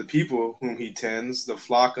 and we are the people whom He tends, the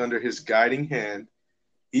flock under His guiding hand.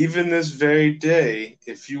 Even this very day,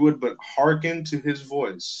 if you would but hearken to His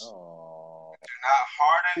voice." Oh, Not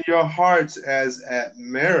harden your hearts as at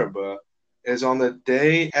Meribah, as on the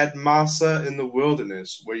day at Massa in the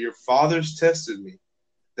wilderness, where your fathers tested me.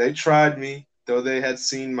 They tried me, though they had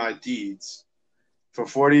seen my deeds. For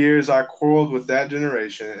 40 years I quarreled with that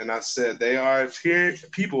generation, and I said, they are a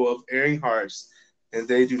people of erring hearts, and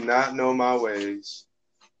they do not know my ways.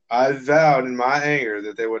 I vowed in my anger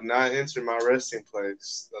that they would not enter my resting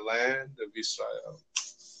place, the land of Israel.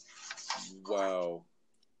 wow.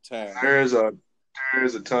 Tag. There's a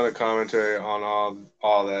there's a ton of commentary on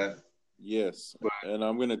all that. Yes. But And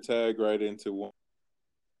I'm going to tag right into one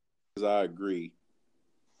because I agree.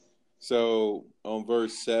 So on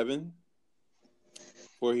verse 7,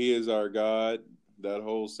 for he is our God, that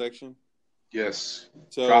whole section. yes,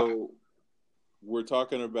 drop it. So we're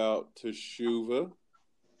talking about Teshuvah.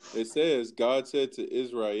 It says, God said to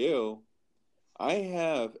Israel, I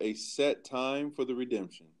have a set time for the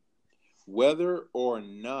redemption. Whether or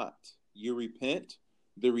not you repent,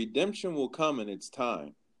 the redemption will come in its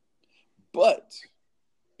time. But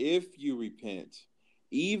if you repent,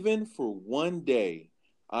 even for one day,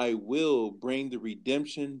 I will bring the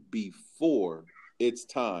redemption before its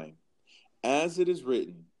time. As it is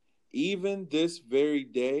written, even this very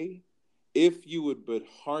day, if you would but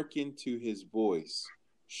hearken to his voice.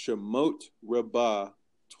 Shemot Rabbah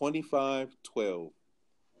 25:12.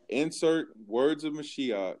 Insert words of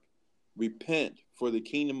Mashiach. Repent, for the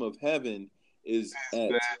kingdom of heaven is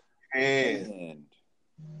at And hand.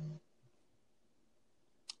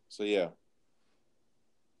 So yeah,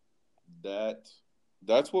 that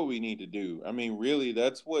that's what we need to do. I mean, really,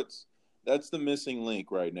 that's the missing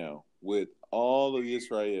link right now with all of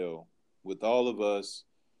Israel, with all of us,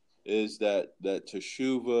 is that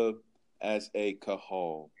teshuva as a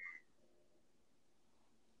kahal.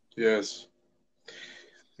 yes,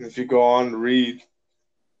 if you go on to read,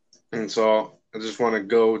 and so I just want to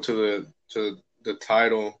go to the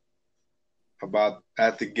title about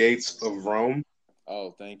at the gates of Rome.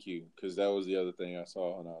 Oh, thank you, because that was the other thing I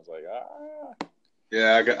saw, and I was like, ah,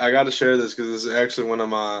 Yeah, I got to share this because this is actually one of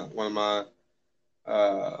my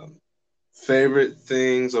uh, favorite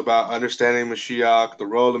things about understanding Mashiach, the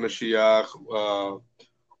role of Mashiach.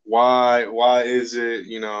 Why is it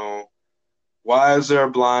why is there a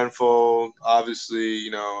blindfold? Obviously,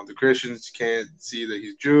 the Christians can't see that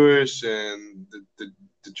he's Jewish, and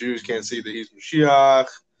the Jews can't see that he's Mashiach.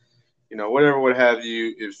 Whatever, what have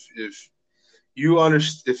you. If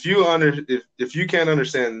you can't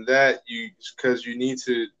understand that, because you need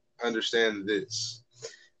to understand this,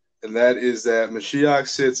 and that is that Mashiach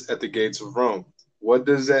sits at the gates of Rome. What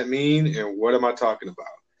does that mean, and what am I talking about?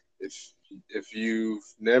 If you've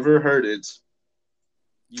never heard it,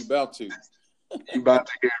 you about to. you about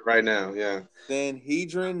to hear it right now. Yeah.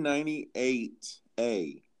 Sanhedrin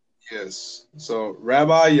 98a. Yes. So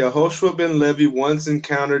Rabbi Yehoshua ben Levi once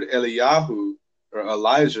encountered Eliyahu, or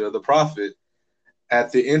Elijah, the prophet,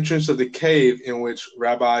 at the entrance of the cave in which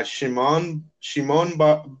Rabbi Shimon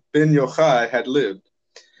ben Yochai had lived.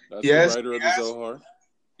 That's He the asked, writer of the Zohar.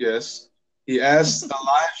 yes, he asked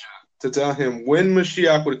Elijah to tell him when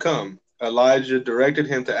Mashiach would come. Elijah directed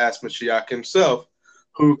him to ask Mashiach himself,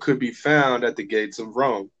 who could be found at the gates of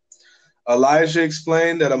Rome. Elijah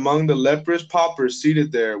explained that among the leprous paupers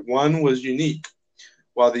seated there, one was unique.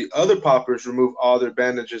 While the other paupers remove all their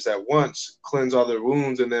bandages at once, cleanse all their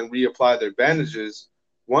wounds, and then reapply their bandages,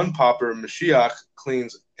 one pauper, Mashiach,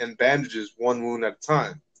 cleans and bandages one wound at a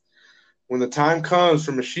time. When the time comes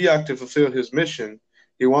for Mashiach to fulfill his mission,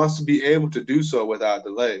 he wants to be able to do so without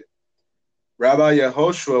delay. Rabbi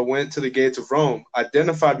Yehoshua went to the gates of Rome,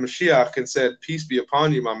 identified Mashiach, and said, "Peace be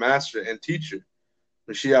upon you, my master and teacher."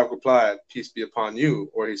 Mashiach replied, peace be upon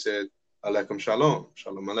you. Or he said, Alechem Shalom,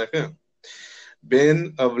 Shalom Alechem.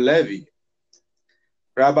 Ben of Levi.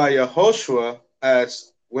 Rabbi Yehoshua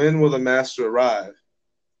asked, when will the master arrive?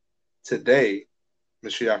 Today,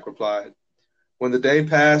 Mashiach replied. When the day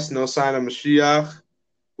passed, no sign of Mashiach,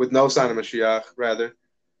 with no sign of Mashiach, rather,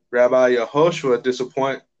 Rabbi Yehoshua,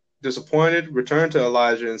 disappointed, returned to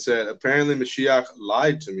Elijah and said, apparently Mashiach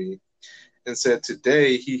lied to me and said,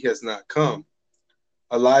 today he has not come.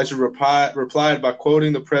 Elijah replied by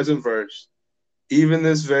quoting the present verse, even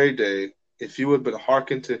this very day, if you would but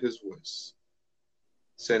hearken to his voice.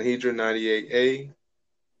 Sanhedrin 98a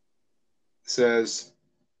says,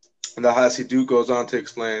 and the Hasidut goes on to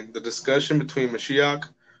explain, the discussion between Mashiach,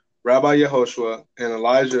 Rabbi Yehoshua, and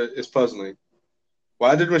Elijah is puzzling.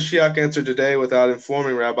 Why did Mashiach answer today without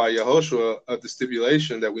informing Rabbi Yehoshua of the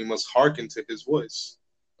stipulation that we must hearken to his voice?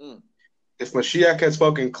 If Mashiach had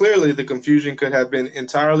spoken clearly, the confusion could have been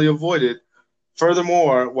entirely avoided.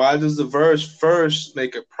 Furthermore, why does the verse first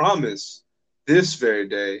make a promise this very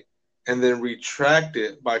day and then retract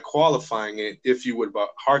it by qualifying it if you would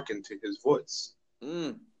hearken to his voice?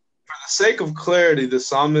 For the sake of clarity, the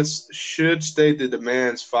psalmist should state the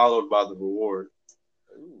demands followed by the reward.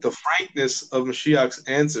 The frankness of Mashiach's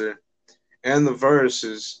answer and the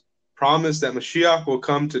verses promise that Mashiach will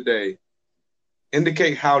come today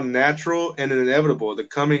indicate how natural and inevitable the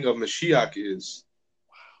coming of Mashiach is.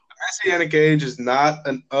 The Messianic age is not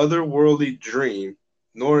an otherworldly dream,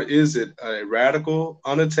 nor is it a radical,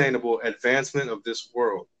 unattainable advancement of this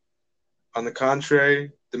world. On the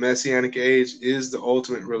contrary, the Messianic age is the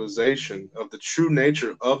ultimate realization of the true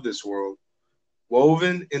nature of this world.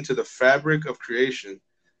 Woven into the fabric of creation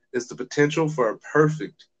is the potential for a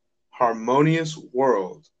perfect, harmonious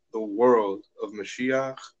world, the world of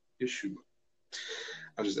Mashiach Yeshua.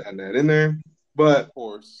 I'm just adding that in there. But of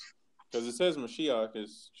course, because it says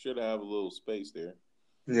Mashiach should have a little space there.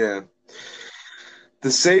 Yeah.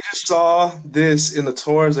 The sages saw this in the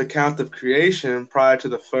Torah's account of creation prior to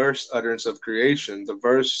the first utterance of creation. The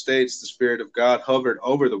verse states the Spirit of God hovered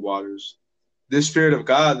over the waters. This Spirit of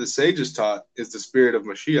God, the sages taught, is the Spirit of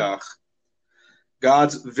Mashiach.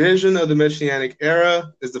 God's vision of the Messianic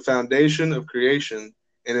era is the foundation of creation,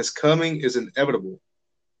 and its coming is inevitable.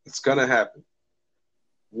 It's going to happen.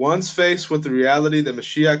 Once faced with the reality that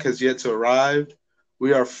Mashiach has yet to arrive,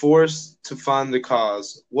 we are forced to find the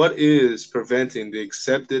cause. What is preventing the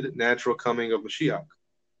accepted natural coming of Mashiach?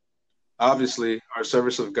 Obviously, our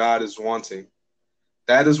service of God is wanting.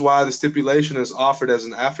 That is why the stipulation is offered as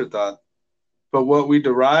an afterthought. But what we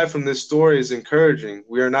derive from this story is encouraging.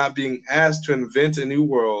 We are not being asked to invent a new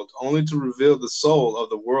world, only to reveal the soul of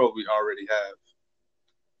the world we already have.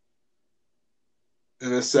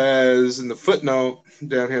 And it says in the footnote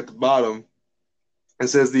down here at the bottom, it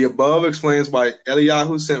says, the above explains why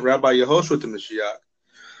Eliyahu sent Rabbi Yehoshua to Mashiach.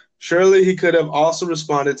 Surely he could have also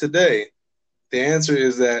responded today. The answer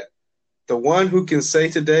is that the one who can say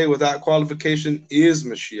today without qualification is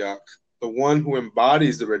Mashiach, the one who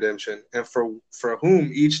embodies the redemption, and for whom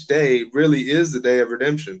each day really is the day of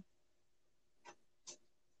redemption.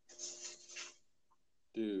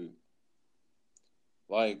 Dude,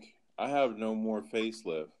 like, I have no more face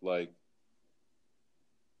left. Like,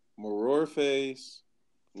 Maror face,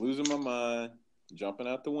 losing my mind, jumping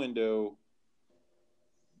out the window,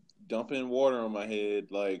 dumping water on my head.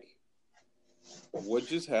 Like, what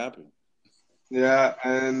just happened? Yeah,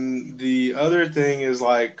 and the other thing is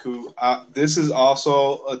like, this is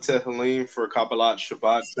also a Tehillim for Kabbalat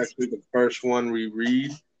Shabbat. It's actually the first one we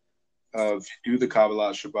read if you do the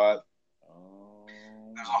Kabbalat Shabbat.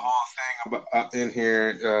 There's a whole thing about in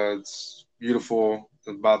here. It's beautiful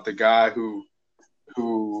about the guy who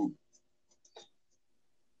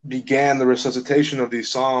began the recitation of these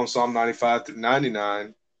Psalms, Psalm 95 through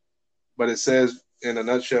 99. But it says, in a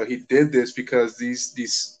nutshell, he did this because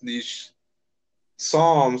these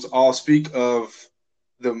Psalms all speak of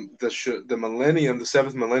the millennium, the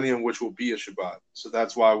seventh millennium, which will be a Shabbat. So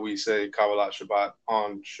that's why we say Kabbalat Shabbat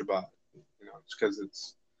on Shabbat. You know, it's because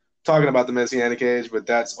it's talking about the Messianic age, but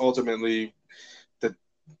that's ultimately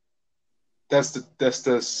that's the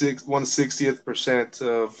 1/60th%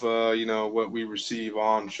 of what we receive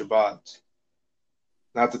on Shabbat.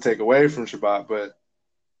 Not to take away from Shabbat, but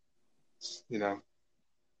we're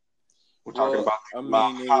talking about. I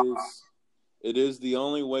mean, it is the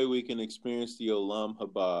only way we can experience the Olam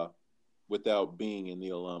Haba without being in the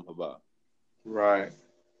Olam Haba. Right.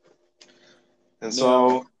 And now,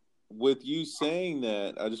 so, with you saying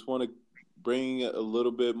that, I just want to bring a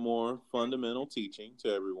little bit more fundamental teaching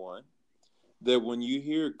to everyone. That when you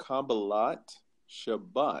hear Kabbalat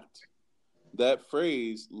Shabbat, That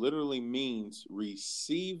phrase literally means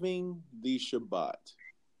receiving the Shabbat.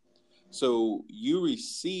 So you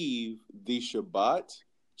receive the Shabbat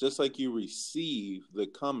just like you receive the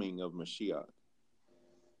coming of Mashiach.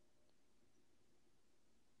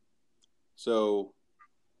 So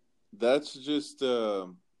that's just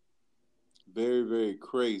very, very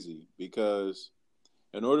crazy, because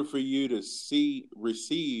in order for you to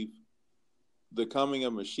receive the coming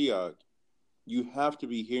of Mashiach, you have to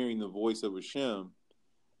be hearing the voice of Hashem.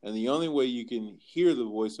 And the only way you can hear the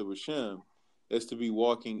voice of Hashem is to be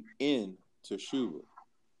walking in Teshuvah.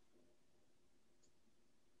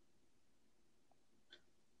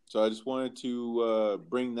 So I just wanted to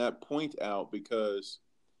bring that point out, because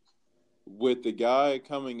with the guy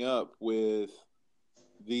coming up with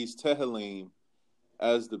these Tehillim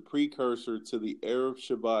as the precursor to the Erev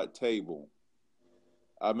Shabbat table,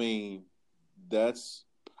 I mean, that's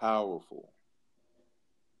powerful.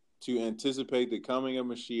 To anticipate the coming of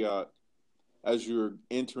Mashiach as you're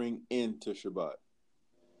entering into Shabbat.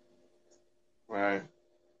 Right.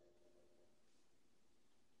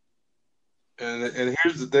 And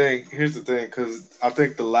here's the thing, because I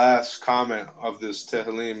think the last comment of this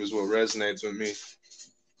Tehillim is what resonates with me.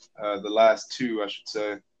 The last two, I should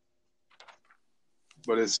say.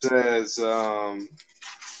 But it says,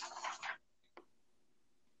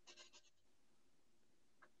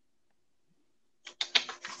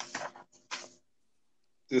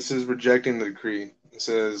 this is rejecting the decree. It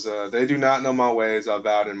says, they do not know my ways, I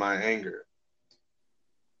vowed in my anger.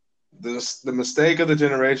 The mistake of the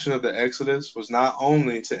generation of the Exodus was not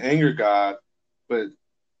only to anger God, but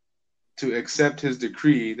to accept his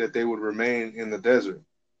decree that they would remain in the desert.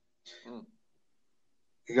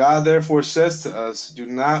 God therefore says to us, do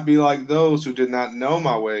not be like those who did not know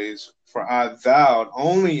my ways, for I vowed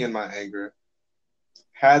only in my anger.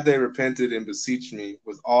 Had they repented and beseeched me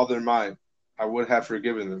with all their might, I would have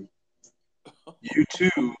forgiven them. You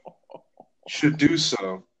too should do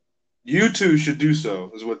so. You too should do so,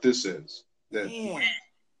 is what this says. That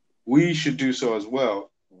we should do so as well.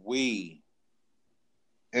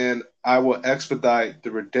 And I will expedite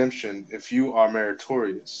the redemption if you are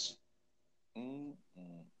meritorious.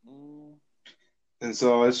 And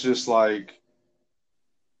so it's just like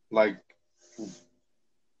we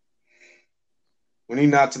need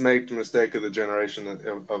not to make the mistake of the generation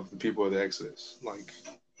of the people of the Exodus. Like,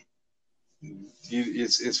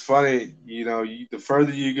 it's funny, the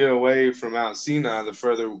further you get away from Mount Sinai, the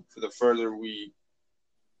further we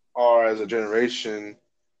are as a generation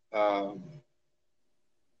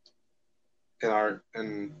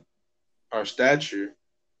in our stature.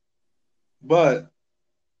 But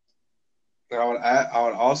I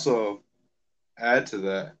would also add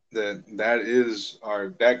to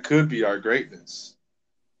that could be our greatness.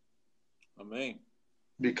 Amen.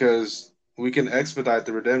 Because we can expedite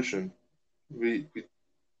the redemption. We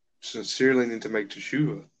sincerely need to make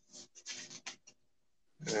teshuvah.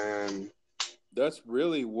 And that's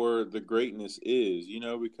really where the greatness is,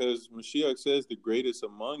 because Mashiach says the greatest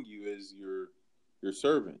among you is your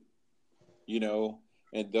servant,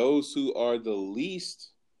 and those who are the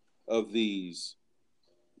least of these,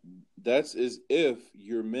 that's as if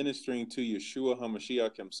you're ministering to Yeshua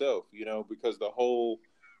HaMashiach himself, because the whole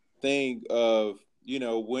thing of,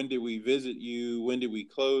 when did we visit you? When did we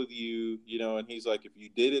clothe you? And he's like, if you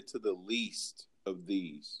did it to the least of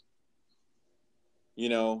these,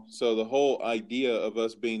 so the whole idea of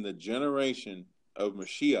us being the generation of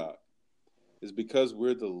Mashiach is because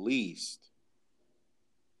we're the least.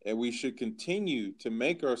 And we should continue to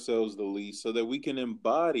make ourselves the least so that we can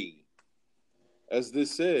embody, as this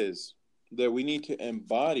says, that we need to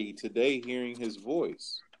embody today hearing his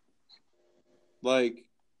voice. Like,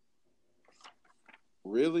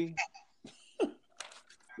 really?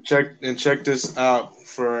 Check this out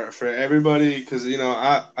for everybody, because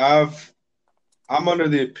I'm under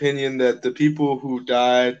the opinion that the people who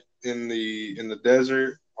died in the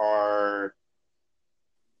desert are.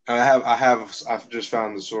 I've just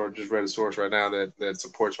found the source, just read a source right now that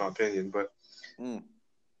supports my opinion, but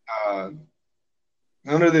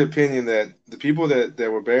under the opinion that the people that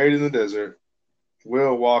were buried in the desert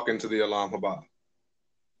will walk into the Olam Haba.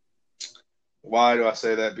 Why do I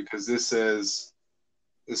say that? Because this is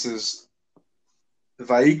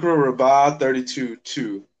Vayikra Rabbah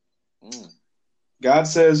 32:2. God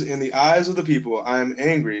says, in the eyes of the people, I am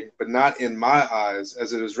angry, but not in my eyes,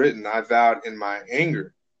 as it is written, I vowed in my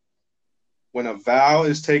anger. When a vow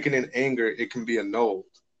is taken in anger, it can be annulled.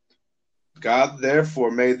 God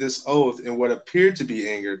therefore made this oath in what appeared to be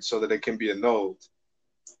angered so that it can be annulled.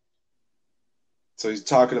 So he's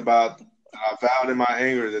talking about, I vowed in my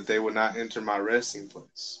anger that they would not enter my resting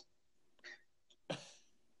place.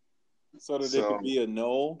 So that it So, could be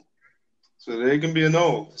annulled. so they can be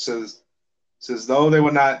annulled. Says though they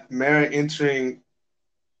would not merit entering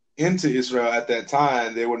into Israel at that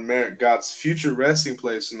time, they would merit God's future resting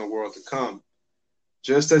place in the world to come.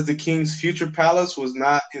 Just as the king's future palace was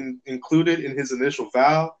not included in his initial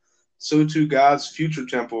vow, so too God's future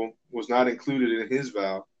temple was not included in his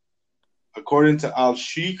vow. According to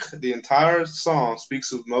Al-Sheikh, the entire psalm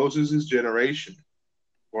speaks of Moses' generation,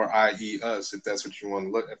 or i.e., us, if that's what you want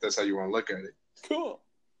to look, if that's how you want to look at it. Cool.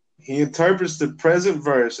 He interprets the present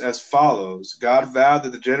verse as follows: God vowed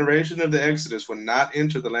that the generation of the Exodus would not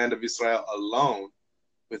enter the land of Israel alone,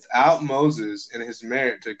 without Moses and his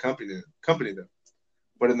merit to accompany them.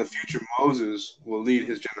 But in the future, Moses will lead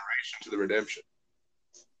his generation to the redemption.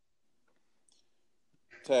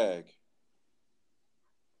 Tag.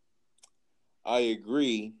 I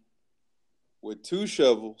agree with 2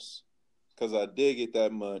 shovels because I dig it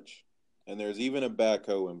that much, and there's even a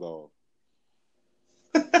backhoe involved.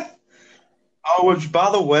 Oh, which,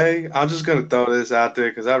 by the way, I'm just gonna throw this out there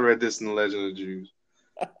because I read this in the Legend of Jews.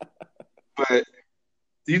 But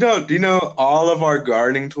do you know all of our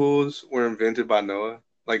gardening tools were invented by Noah?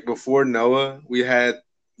 Like before Noah, we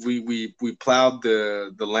plowed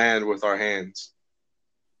the land with our hands.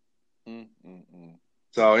 Mm-mm-mm.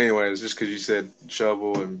 So, anyways, just because you said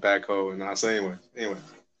shovel and backhoe, and I say anyway.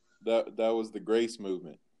 That was the grace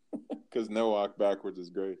movement because no walk backwards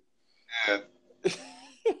is great. Yeah.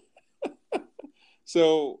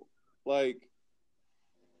 So, like,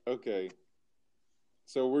 okay.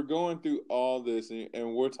 So we're going through all this,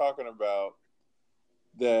 and we're talking about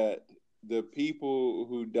that the people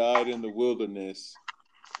who died in the wilderness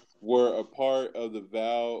were a part of the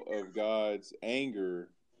vow of God's anger,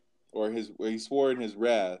 or he swore in his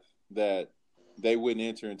wrath that they wouldn't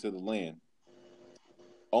enter into the land,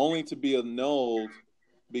 only to be annulled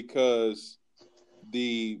because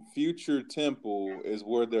the future temple is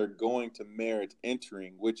where they're going to merit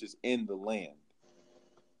entering, which is in the land.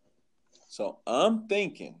 So I'm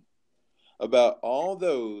thinking about all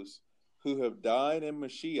those who have died in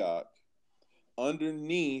Mashiach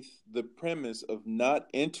underneath the premise of not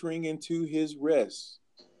entering into his rest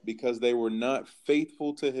because they were not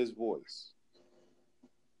faithful to his voice.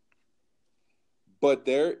 But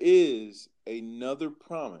there is another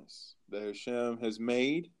promise that Hashem has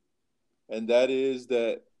made, and that is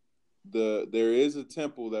that there is a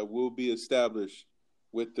temple that will be established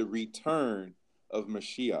with the return of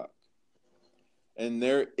Mashiach. And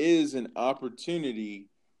there is an opportunity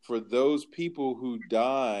for those people who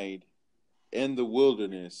died in the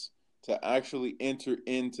wilderness to actually enter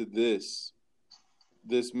into this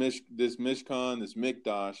Mishkan, this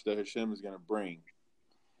Mikdash that Hashem is going to bring.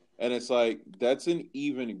 And it's like, that's an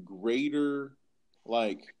even greater,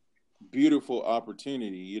 like, beautiful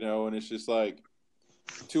opportunity, you know? And it's just like,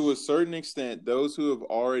 to a certain extent, those who have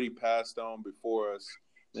already passed on before us,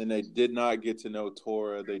 and they did not get to know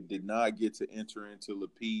Torah, they did not get to enter into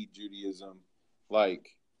Lapid Judaism,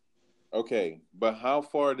 like, okay, but how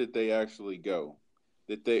far did they actually go?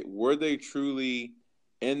 Were they truly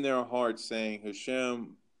in their heart saying,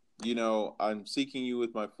 Hashem, you know, I'm seeking you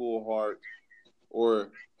with my full heart,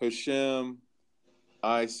 or Hashem,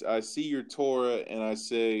 I see your Torah and I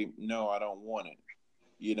say, no, I don't want it,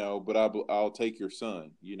 you know, but I'll take your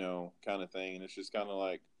son, you know, kind of thing. And it's just kind of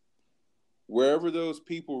like, wherever those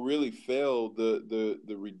people really fail, the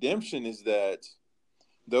redemption is that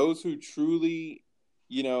those who truly,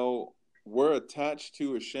 you know, were attached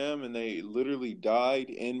to Hashem and they literally died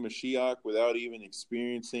in Mashiach without even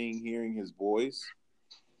experiencing hearing his voice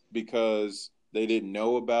because they didn't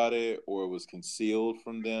know about it or it was concealed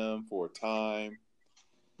from them for a time.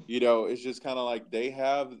 You know, it's just kind of like they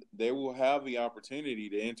will have the opportunity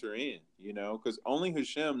to enter in, you know, because only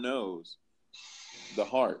Hashem knows the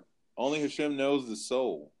heart. Only Hashem knows the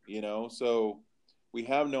soul, you know. So we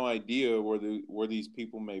have no idea where these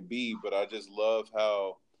people may be, but I just love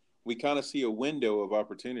how we kind of see a window of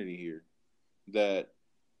opportunity here that,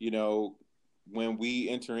 you know, when we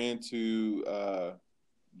enter into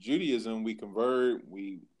Judaism, we convert,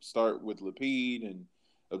 we start with Lapid and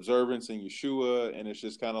observance in Yeshua, and it's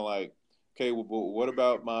just kind of like, okay, well, what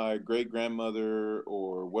about my great grandmother,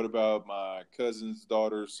 or what about my cousin's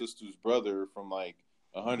daughter, sister's brother from like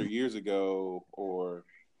 100 years ago, or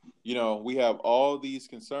you know, we have all these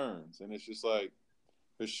concerns, and it's just like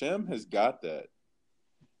Hashem has got that,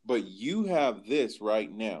 but you have this right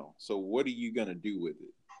now. So what are you gonna do with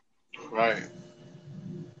it? Right.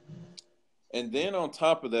 And then on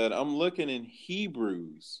top of that, I'm looking in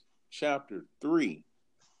Hebrews chapter 3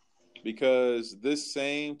 because this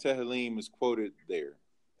same Tehillim is quoted there.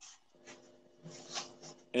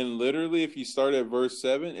 And literally, if you start at verse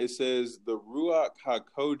 7, it says, the Ruach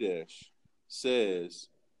HaKodesh says,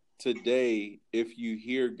 today, if you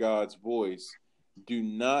hear God's voice, do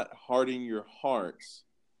not harden your hearts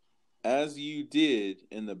as you did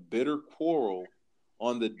in the bitter quarrel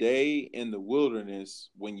on the day in the wilderness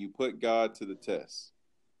when you put God to the test.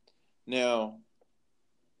 Now,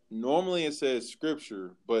 normally it says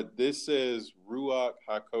scripture, but this says Ruach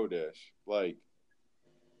HaKodesh. Like,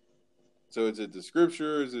 so is it the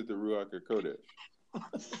scripture or is it the Ruach HaKodesh?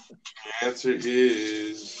 The answer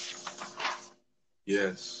is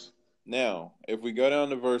yes. Now, if we go down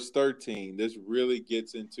to verse 13, this really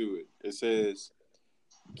gets into it. It says,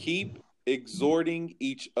 keep exhorting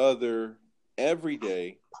each other every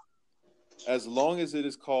day, as long as it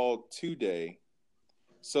is called today,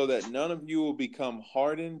 so that none of you will become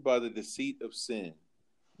hardened by the deceit of sin.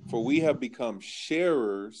 For we have become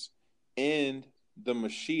sharers in the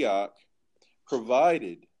Mashiach,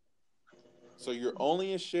 provided. So you're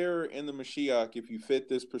only a sharer in the Mashiach if you fit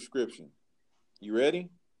this prescription. You ready?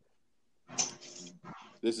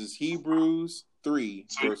 This is Hebrews 3,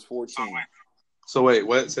 verse 14. So wait,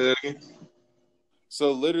 what? Say that again?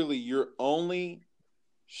 So literally, you're only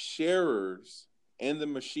sharers in the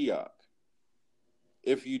Mashiach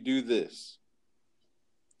if you do this.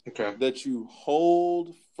 Okay. That you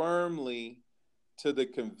hold firmly to the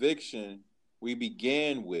conviction we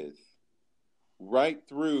began with, right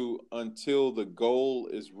through until the goal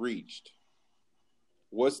is reached.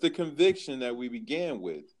 What's the conviction that we began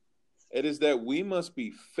with? It is that we must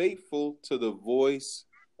be faithful to the voice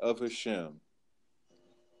of Hashem.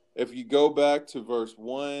 If you go back to verse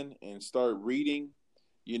 1 and start reading,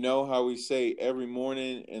 you know how we say every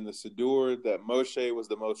morning in the Siddur that Moshe was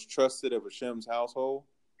the most trusted of Hashem's household?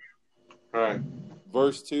 All right.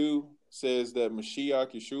 Verse 2 says that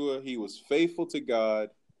Mashiach Yeshua, he was faithful to God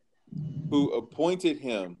who appointed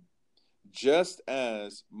him, just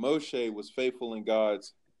as Moshe was faithful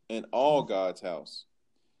in all God's house.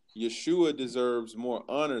 Yeshua deserves more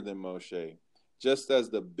honor than Moshe, just as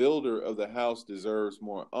the builder of the house deserves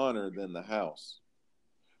more honor than the house.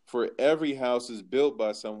 For every house is built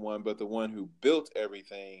by someone, but the one who built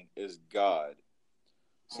everything is God.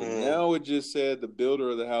 So now it just said the builder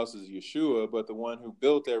of the house is Yeshua, but the one who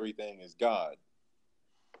built everything is God.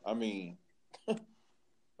 I mean,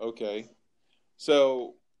 okay.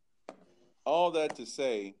 So all that to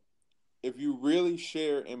say, if you really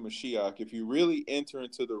share in Mashiach, if you really enter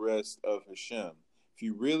into the rest of Hashem, if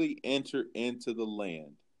you really enter into the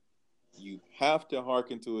land, you have to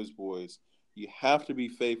hearken to his voice. You have to be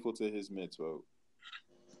faithful to his mitzvot.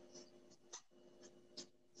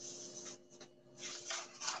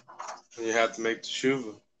 And you have to make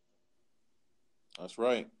teshuvah. That's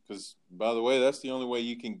right. Because, by the way, that's the only way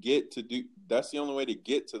you can that's the only way to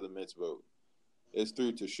get to the mitzvot is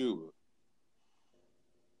through teshuvah.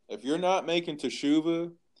 If you're not making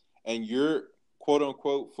teshuvah and you're, quote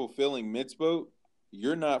unquote, fulfilling mitzvot,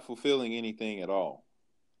 you're not fulfilling anything at all.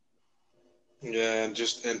 Yeah, and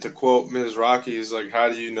to quote Ms. Rocky, is like, how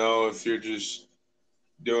do you know if you're just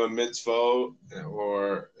doing mitzvot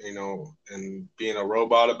or, and being a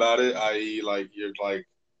robot about it, i.e.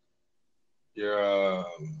 you're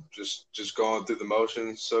just going through the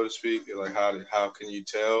motions, so to speak. Like, how can you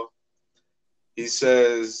tell? He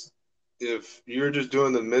says, if you're just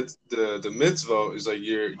doing the mitzvot, is like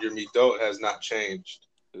your midot has not changed.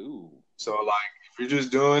 Ooh. So like, if you're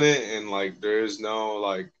just doing it and like there is no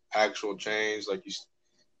like actual change, like you're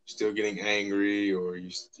still getting angry, or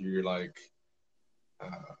you're like,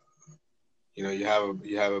 you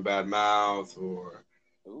have a bad mouth, or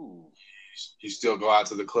ooh, you still go out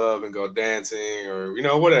to the club and go dancing, or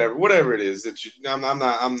whatever it is that I'm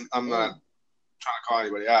not trying to call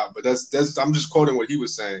anybody out, but that's I'm just quoting what he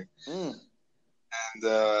was saying. And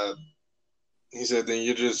he said, then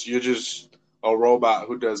you're just a robot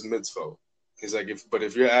who does mitzvot. He's like,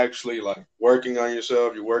 if you're actually like working on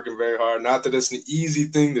yourself, you're working very hard. Not that it's an easy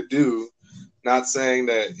thing to do. Not saying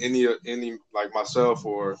that any like myself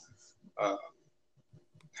or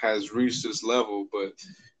has reached this level, but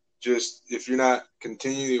just if you're not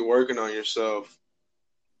continually working on yourself,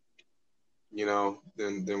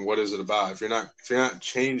 then what is it about? If you're not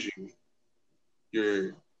changing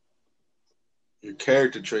your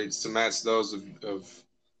character traits to match those of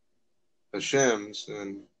Hashem's,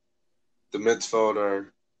 and the mitzvot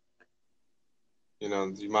are,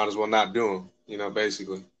 you might as well not do them,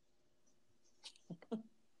 basically.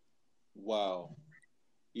 Wow.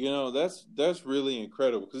 That's really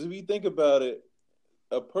incredible. Because if you think about it,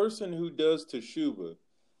 a person who does teshuvah,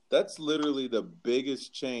 that's literally the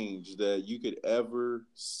biggest change that you could ever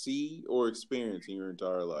see or experience in your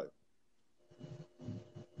entire life.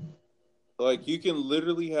 like you can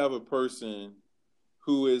literally have a person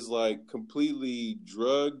who is like completely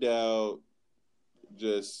drugged out,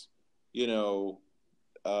 just you know,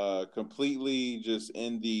 completely just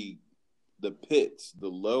in the pits, the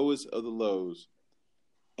lowest of the lows.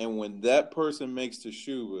 And when that person makes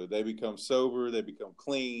teshuva, they become sober, they become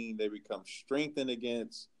clean, they become strengthened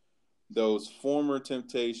against those former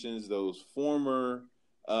temptations, those former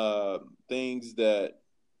things that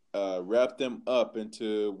wrap them up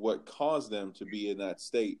into what caused them to be in that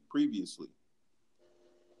state previously.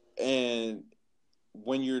 And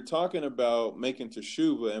when you're talking about making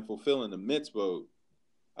teshuva and fulfilling the mitzvot,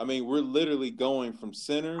 I mean, we're literally going from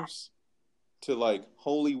sinners to like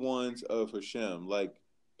holy ones of Hashem, like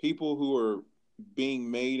people who are being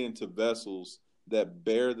made into vessels that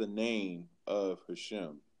bear the name of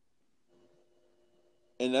Hashem.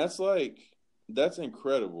 And that's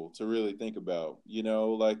incredible to really think about. You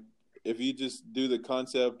know, like if you just do the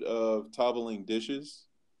concept of toppling dishes,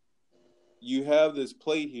 you have this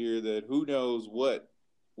plate here that who knows what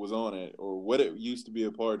was on it or what it used to be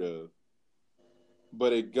a part of,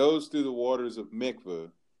 but it goes through the waters of mikveh,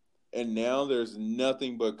 and now there's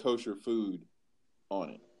nothing but kosher food on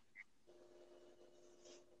it.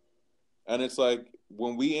 And it's like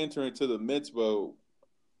when we enter into the mitzvah,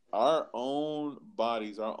 our own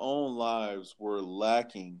bodies, our own lives were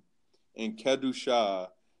lacking in kedushah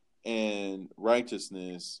and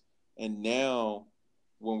righteousness. And now,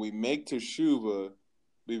 when we make teshuvah,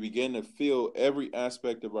 we begin to fill every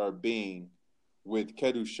aspect of our being with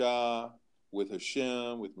kedushah, with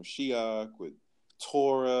Hashem, with Mashiach, with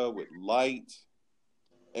Torah, with light.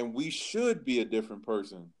 And we should be a different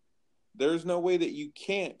person. There's no way that you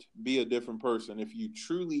can't be a different person if you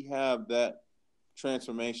truly have that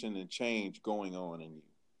transformation and change going on in you.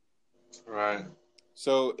 Right.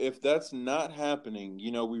 So if that's not happening,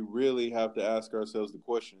 you know, we really have to ask ourselves the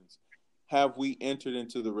questions. Have we entered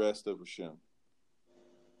into the rest of Hashem?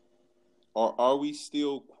 Or are we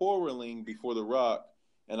still quarreling before the rock?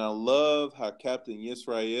 And I love how Captain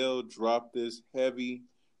Yisrael dropped this heavy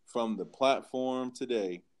from the platform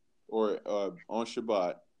today, or on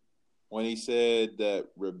Shabbat, when he said that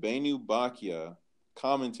Rabbeinu Bakia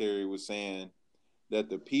commentary was saying that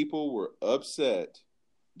the people were upset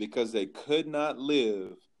because they could not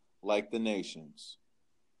live like the nations.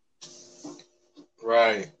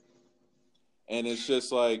 Right. And it's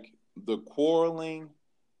just like the quarreling,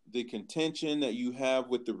 the contention that you have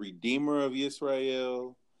with the Redeemer of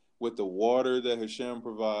Israel, with the water that Hashem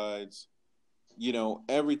provides, you know,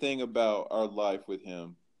 everything about our life with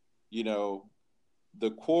him, you know,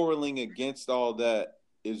 the quarreling against all that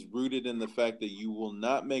is rooted in the fact that you will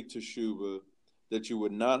not make teshuvah, that you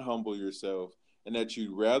would not humble yourself, and that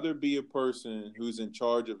you'd rather be a person who's in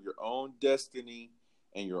charge of your own destiny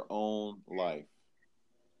and your own life.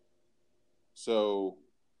 So,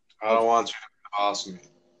 I don't want you to be the boss of me.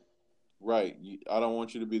 Right. I don't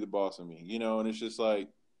want you to be the boss of me. You know, and it's just like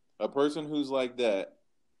a person who's like that,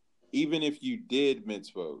 even if you did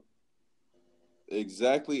mitzvot,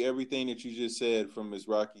 exactly everything that you just said from Ms.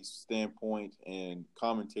 Rocky's standpoint and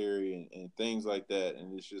commentary and things like that.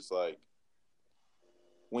 And it's just like,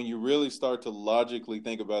 when you really start to logically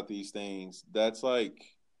think about these things, that's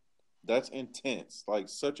intense, like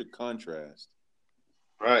such a contrast.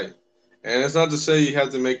 Right. And it's not to say you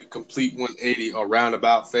have to make a complete 180 or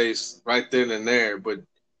roundabout face right then and there, but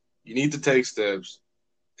you need to take steps.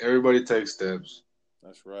 Everybody takes steps.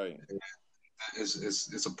 That's right.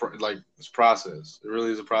 It's a process. It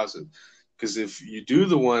really is a process. Because if you do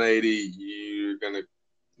the 180, you're gonna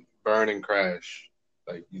burn and crash.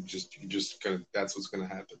 Like you just gonna. That's what's gonna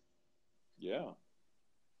happen. Yeah.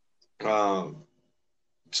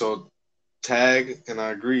 So tag, and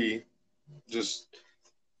I agree. Just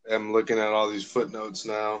am looking at all these footnotes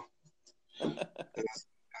now. It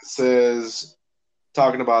says,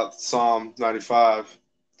 talking about Psalm 95,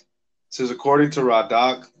 it says, according to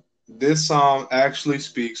Radak, this psalm actually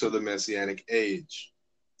speaks of the Messianic age.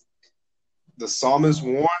 The psalmist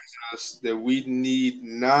warns us that we need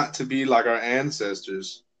not to be like our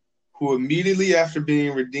ancestors, who immediately after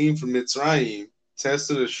being redeemed from Mitzrayim,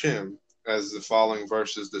 tested Hashem, as the following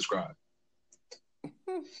verses describe.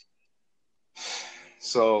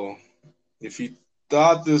 So, if you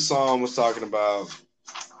thought this psalm was talking about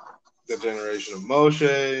the generation of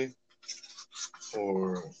Moshe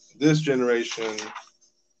or this generation,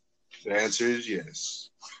 the answer is yes.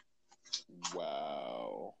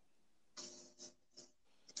 Wow.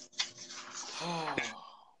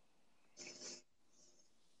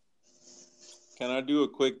 Can I do a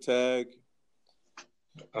quick tag?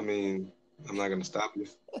 I mean, I'm not going to stop you.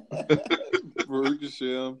 Baruch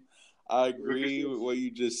Hashem, I agree with what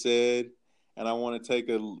you just said. and I want to take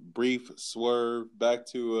a brief swerve back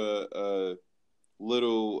to a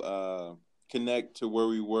little connect to where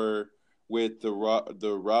we were with the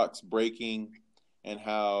rocks breaking, and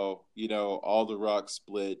how all the rocks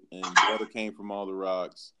split and water came from all the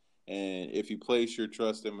rocks. And if you place your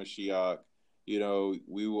trust in Mashiach,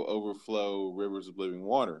 we will overflow rivers of living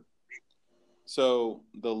water. So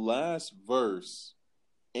the last verse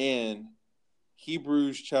in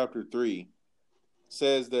Hebrews chapter 3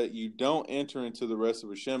 says that you don't enter into the rest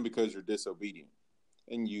of Hashem because you're disobedient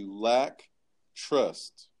and you lack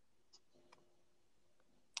trust.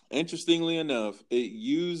 Interestingly enough, it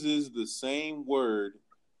uses the same word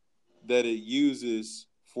that it uses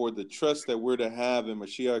for the trust that we're to have in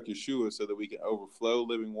Mashiach Yeshua so that we can overflow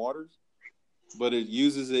living waters, but it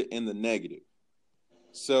uses it in the negative.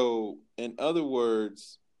 So, in other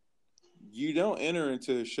words, you don't enter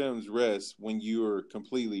into Hashem's rest when you are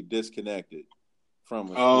completely disconnected from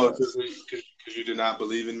Mashiach. Oh, because you do not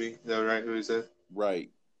believe in me? Is that right, what he said? Right.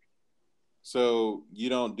 So, you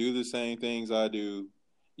don't do the same things I do.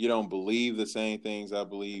 You don't believe the same things I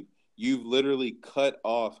believe. You've literally cut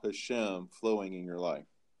off Hashem flowing in your life.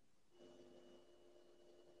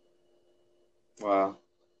 Wow.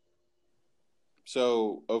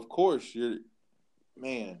 So, of course,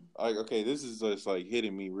 okay, this is just like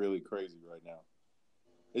hitting me really crazy right now.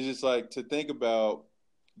 It's just like to think about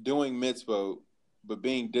doing mitzvot, but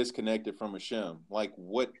being disconnected from Hashem. Like,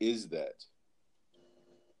 what is that?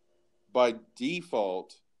 By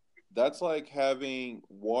default, that's like having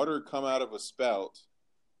water come out of a spout,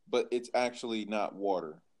 but it's actually not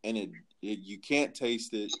water. And you can't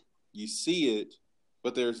taste it. You see it,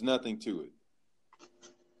 but there's nothing to it.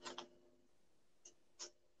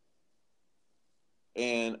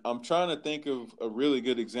 And I'm trying to think of a really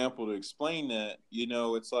good example to explain that.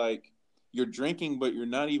 It's like you're drinking, but you're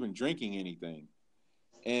not even drinking anything.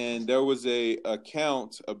 And there was a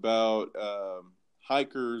account about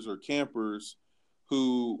hikers or campers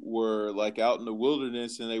who were like out in the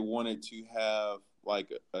wilderness and they wanted to have like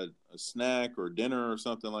a snack or dinner or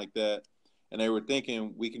something like that. And they were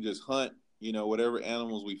thinking we can just hunt, whatever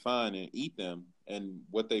animals we find and eat them. And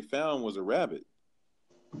what they found was a rabbit.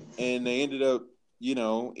 And they ended up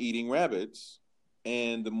eating rabbits.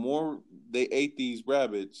 And the more they ate these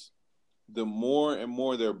rabbits, the more and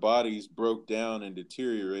more their bodies broke down and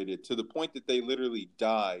deteriorated to the point that they literally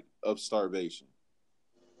died of starvation.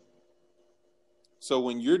 So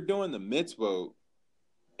when you're doing the mitzvot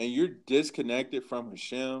and you're disconnected from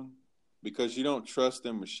Hashem because you don't trust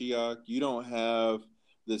in Mashiach, you don't have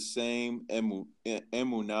the same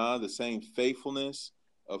emunah, the same faithfulness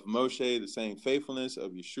of Moshe, the same faithfulness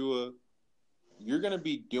of Yeshua, you're going to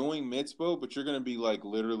be doing mitzvot, but you're going to be like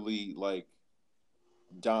literally like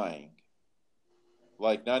dying.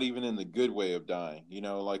 Like not even in the good way of dying,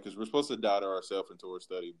 like because we're supposed to die to ourselves in Torah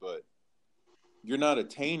study, but you're not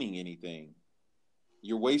attaining anything.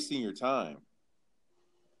 You're wasting your time.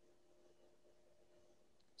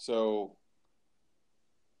 So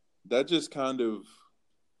that's just going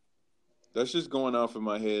off in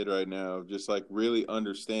my head right now, just like really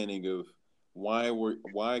understanding of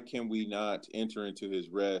why can we not enter into his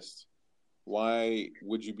rest? Why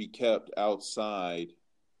would you be kept outside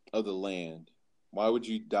of the land? Why would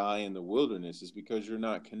you die in the wilderness? It's because you're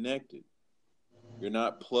not connected. You're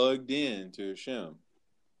not plugged in to Hashem.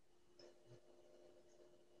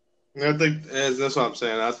 I think that's what I'm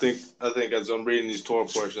saying. I think as I'm reading these Torah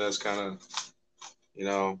portions, that's kind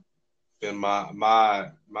of, been my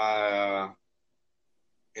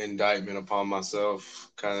indictment upon myself.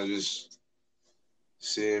 Kind of just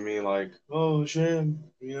seeing me like, oh Hashem,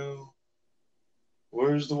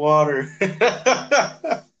 where's the water?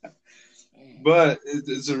 But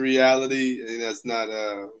it's a reality, and that's not.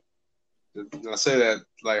 I say that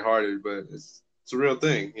lighthearted, but it's a real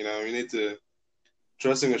thing. You need to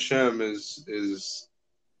trusting Hashem is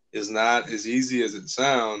not as easy as it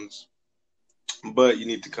sounds, but you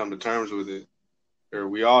need to come to terms with it, or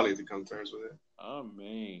we all need to come to terms with it.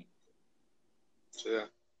 Amen. So, yeah.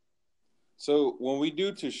 So when we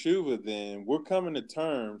do teshuvah, then we're coming to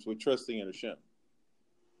terms with trusting in Hashem,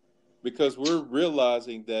 because we're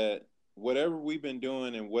realizing that whatever we've been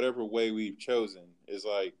doing and whatever way we've chosen is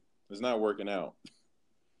like it's not working out.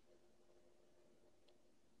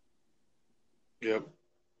 Yep.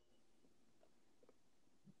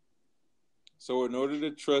 So in order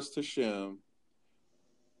to trust Hashem,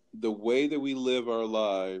 the way that we live our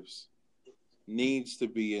lives needs to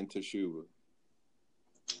be in teshuvah.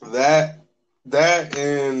 That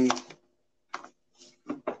and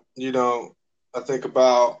I think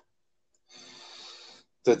about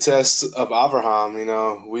the test of Abraham.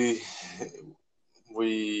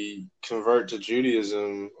 we convert to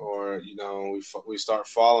Judaism, or we start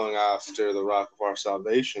following after the rock of our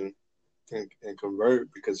salvation, and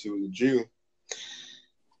convert because he was a Jew,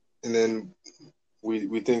 and then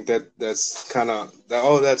we think that's kind of that.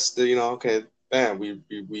 Oh, that's the okay, bam.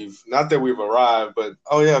 We've not that we've arrived, but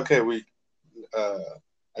oh yeah, okay.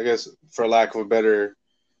 I guess for lack of a better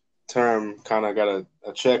term, kind of got a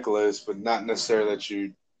checklist, but not necessarily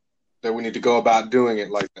that we need to go about doing it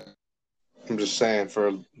like that. I'm just saying,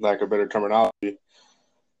 for lack of better terminology.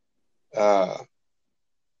 I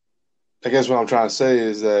guess what I'm trying to say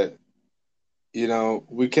is that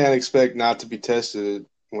we can't expect not to be tested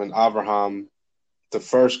when Abraham, the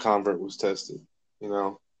first convert, was tested.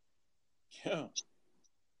 Yeah.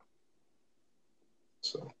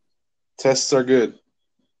 So tests are good.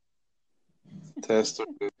 Tests are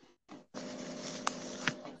good.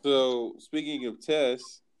 So speaking of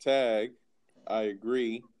tests, tag, I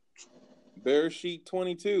agree. Bereshit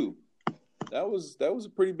 22. That was a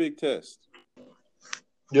pretty big test.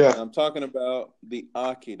 Yeah. And I'm talking about the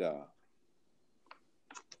Akedah.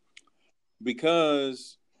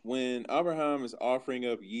 Because when Abraham is offering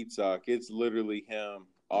up Yitzhak, it's literally him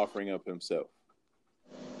offering up himself.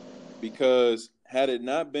 Because had it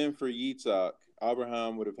not been for Yitzhak,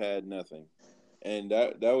 Abraham would have had nothing. And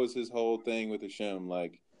that was his whole thing with Hashem.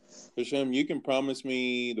 Like, Hashem, you can promise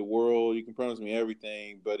me the world, you can promise me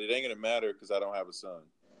everything, but it ain't going to matter because I don't have a son.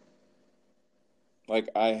 Like,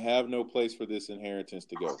 I have no place for this inheritance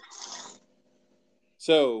to go.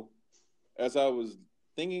 So, as I was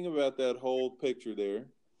thinking about that whole picture there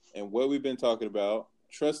and what we've been talking about,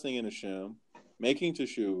 trusting in Hashem, making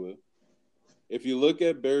teshuvah, if you look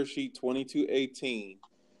at Bereshit 22:18,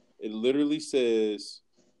 it literally says,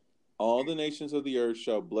 all the nations of the earth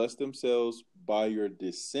shall bless themselves by your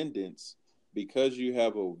descendants because you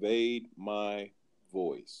have obeyed my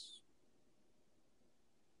voice.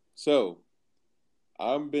 So,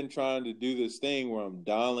 I've been trying to do this thing where I'm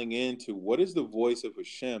dialing into what is the voice of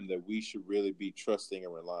Hashem that we should really be trusting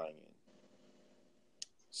and relying in.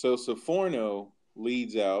 So, Seforno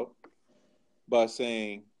leads out by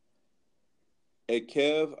saying,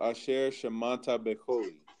 Ekev asher shamata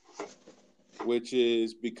becholi, which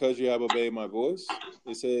is because you have obeyed my voice.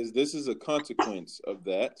 It says this is a consequence of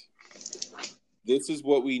that. This is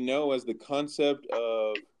what we know as the concept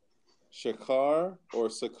of shakar or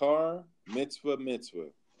sakar, mitzvah, mitzvah.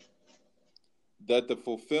 That the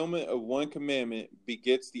fulfillment of one commandment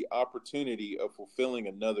begets the opportunity of fulfilling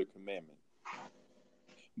another commandment.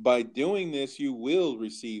 By doing this, you will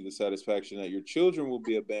receive the satisfaction that your children will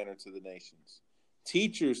be a banner to the nations.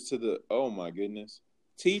 Teachers to the, oh my goodness,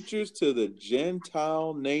 teachers to the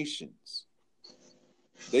Gentile nations.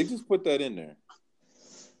 They just put that in there.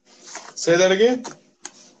 Say that again?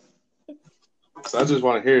 I just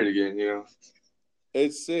want to hear it again,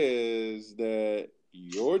 It says that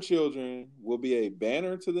your children will be a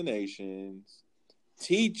banner to the nations,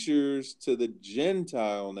 teachers to the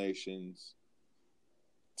Gentile nations,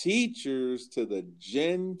 teachers to the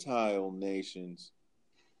Gentile nations.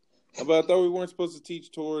 But I thought we weren't supposed to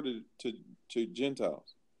teach Torah to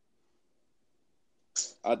Gentiles.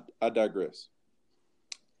 I digress.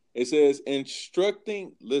 It says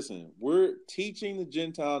listen, we're teaching the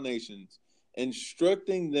Gentile nations,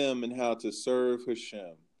 instructing them in how to serve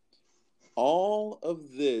Hashem. All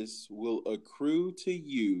of this will accrue to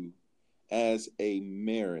you as a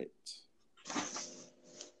merit.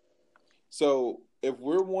 So if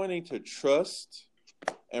we're wanting to trust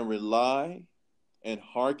and rely and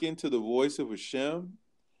hearken to the voice of Hashem,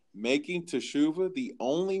 making teshuvah, the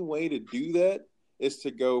only way to do that is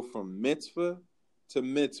to go from mitzvah to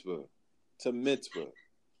mitzvah to mitzvah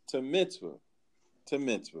to mitzvah to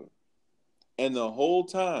mitzvah. And the whole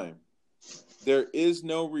time, there is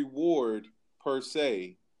no reward per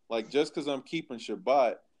se. Like, just because I'm keeping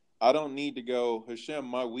Shabbat, I don't need to go, Hashem,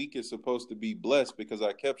 my week is supposed to be blessed because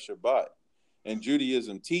I kept Shabbat. And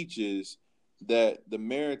Judaism teaches that the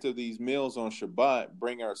merit of these meals on Shabbat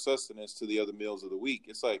bring our sustenance to the other meals of the week.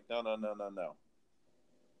 It's like, no.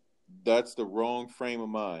 That's the wrong frame of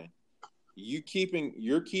mind. You're keeping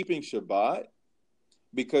Shabbat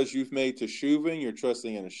because you've made teshuvah and you're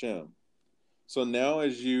trusting in Hashem. So now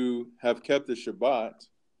as you have kept the Shabbat,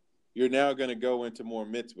 you're now going to go into more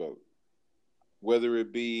mitzvot, whether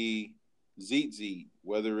it be tzitzit,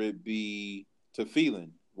 whether it be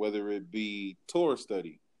tefillin, whether it be Torah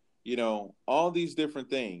study, all these different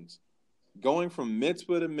things. Going from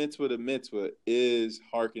mitzvah to mitzvah to mitzvah is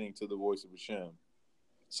hearkening to the voice of Hashem.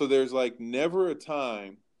 So there's like never a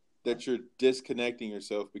time that you're disconnecting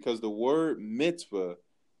yourself, because the word mitzvah,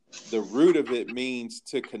 the root of it means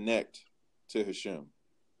to connect to Hashem.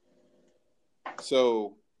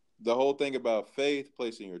 So the whole thing about faith,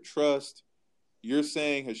 placing your trust, you're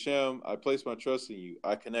saying, Hashem, I place my trust in you.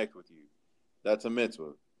 I connect with you. That's a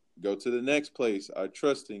mitzvah. Go to the next place. I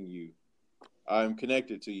trust in you. I'm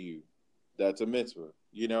connected to you. That's a mitzvah.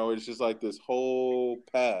 You know, it's just like this whole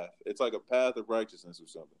path. It's like a path of righteousness or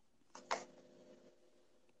something.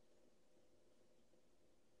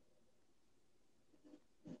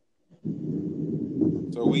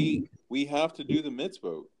 So we have to do the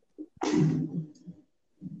mitzvot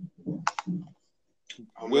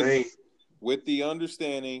with the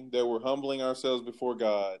understanding that we're humbling ourselves before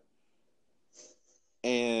God,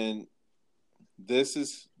 and this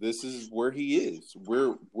is where He is.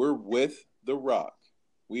 We're with the rock.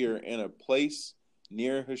 We are in a place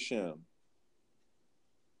near Hashem.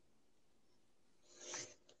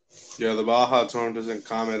 Yeah, the Baal HaTurim doesn't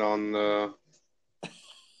comment on that.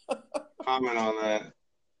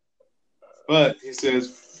 But he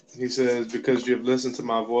says, because you have listened to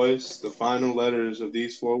my voice, the final letters of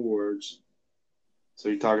these 4 words. So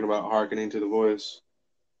you're talking about hearkening to the voice.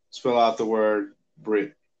 Spell out the word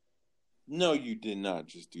Brit. No, you did not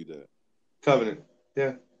just do that. Covenant.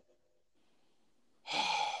 Yeah.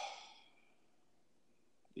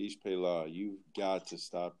 Ish Pelah, you've got to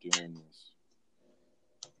stop doing this.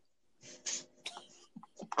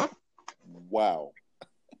 Wow.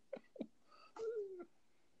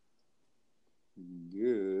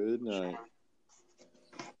 Good night.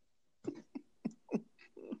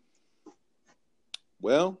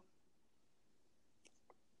 Well,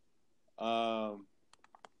 I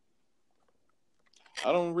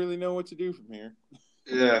don't really know what to do from here.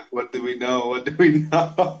 Yeah, what do we know? What do we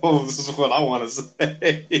know? This is what I want to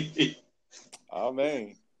say. Oh,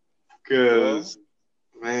 man. Because,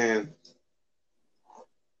 man,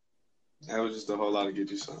 that was just a whole lot to get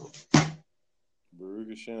you some. Baruch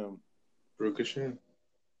Hashem. Baruch Hashem.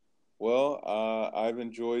 Well, I've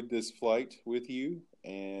enjoyed this flight with you,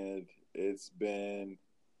 and it's been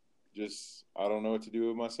just, I don't know what to do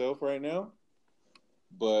with myself right now.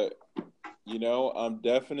 But, you know, I'm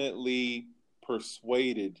definitely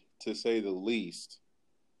persuaded, to say the least,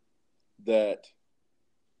 that,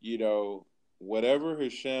 you know, whatever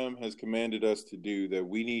Hashem has commanded us to do, that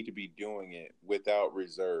we need to be doing it without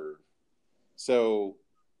reserve. So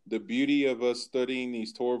the beauty of us studying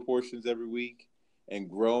these Torah portions every week and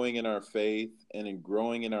growing in our faith and in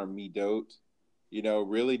growing in our midot, you know,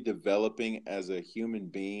 really developing as a human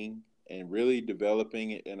being and really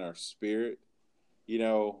developing it in our spirit, you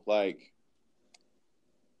know, like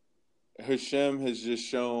Hashem has just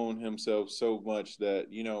shown himself so much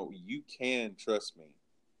that, you know, you can trust me.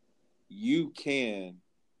 You can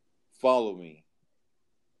follow me.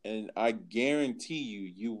 And I guarantee you,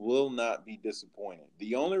 you will not be disappointed.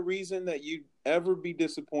 The only reason that you ever be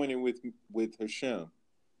disappointed with Hashem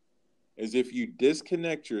is if you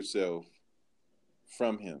disconnect yourself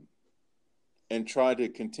from him and try to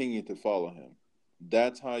continue to follow him.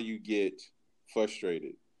 That's how you get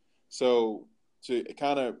frustrated. So to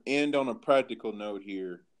kind of end on a practical note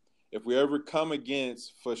here, if we ever come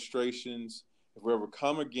against frustrations, if we ever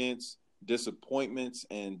come against disappointments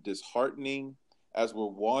and disheartening as we're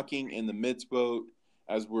walking in the mitzvot,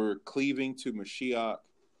 as we're cleaving to Mashiach,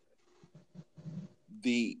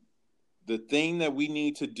 the thing that we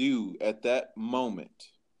need to do at that moment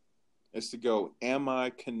is to go, am I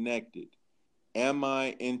connected? Am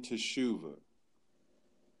I in Teshuvah?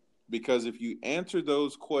 Because if you answer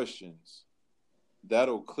those questions,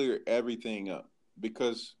 that'll clear everything up.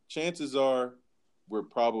 Because chances are we're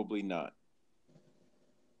probably not.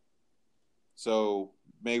 So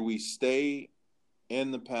may we stay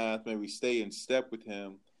in the path, may we stay in step with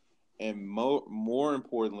him, and more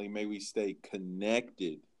importantly, may we stay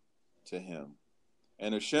connected to him.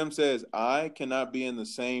 And Hashem says, I cannot be in the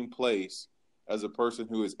same place as a person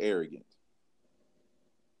who is arrogant.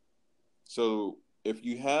 So if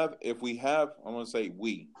we have, I want to say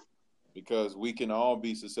we, because we can all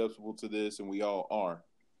be susceptible to this and we all are,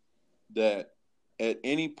 that at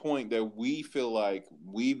any point that we feel like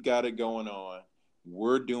we've got it going on,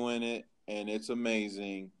 we're doing it and it's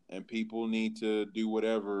amazing and people need to do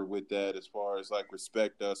whatever with that as far as like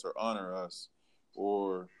respect us or honor us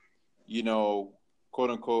or, you know, quote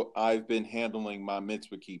unquote, I've been handling my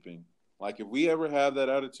mitzvah keeping. Like if we ever have that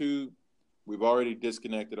attitude, we've already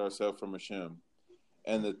disconnected ourselves from Hashem.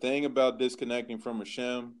 And the thing about disconnecting from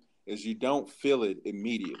Hashem is you don't feel it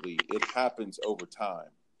immediately. It happens over time.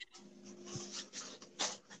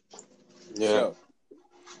 Yeah. So,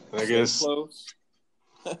 I guess close.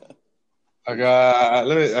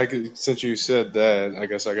 since you said that, I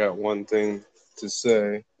guess I got one thing to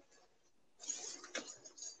say.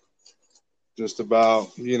 Just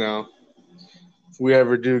about, you know, we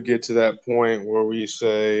ever do get to that point where we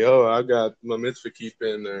say, "Oh, I got my mitzvah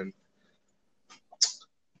keeping and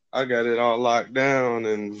I got it all locked down,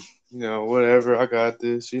 and whatever, I got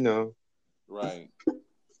this," Right.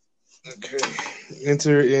 Okay.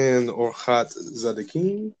 Enter in Orchat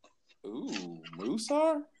Zadikim. Ooh,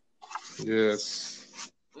 Musar? Yes.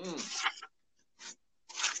 Mm.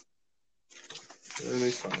 Let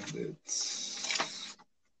me find it.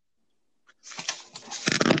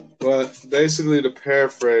 But basically, to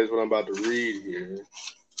paraphrase what I'm about to read here,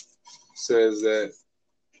 says that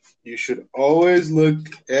you should always look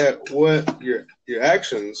at what your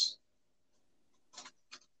actions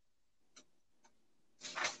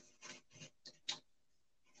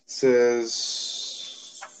says.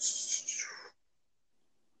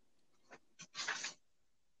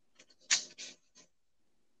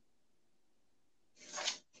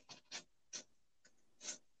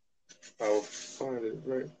 I'll find it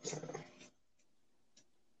right now.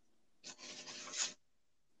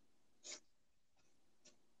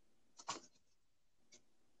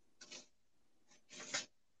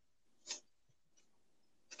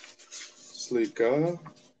 Slika.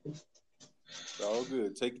 It's all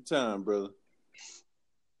good. Take your time, brother.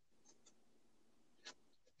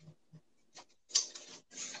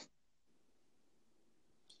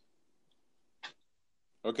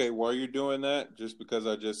 Okay, while you're doing that, just because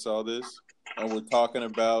I just saw this, and we're talking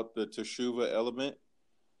about the Teshuvah element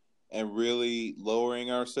and really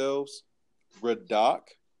lowering ourselves, Radak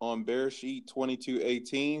on Bereshit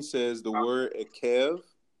 22:18 says the word Ekev.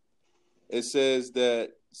 It says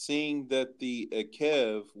that seeing that the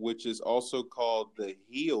Ekev, which is also called the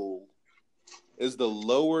heel, is the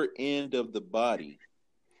lower end of the body.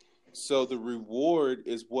 So the reward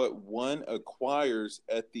is what one acquires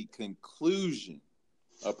at the conclusion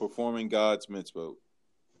of performing God's mitzvot.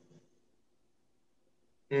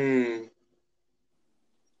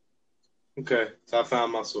 Okay, so I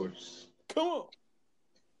found my source. Come on.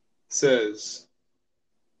 It says,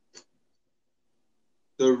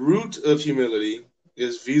 the root of humility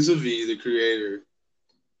is vis-a-vis the Creator.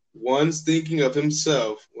 One's thinking of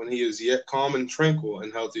himself when he is yet calm and tranquil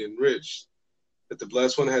and healthy and rich, that the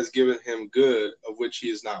Blessed One has given him good of which he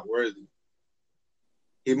is not worthy.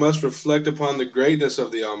 He must reflect upon the greatness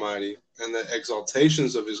of the Almighty and the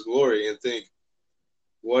exaltations of his glory and think,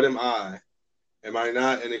 what am I? Am I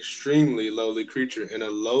not an extremely lowly creature in a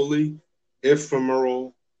lowly,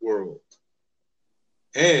 ephemeral world?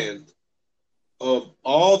 And of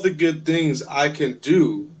all the good things I can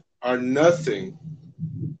do are nothing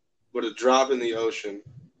but a drop in the ocean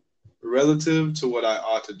relative to what I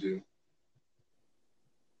ought to do.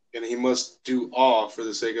 And he must do all for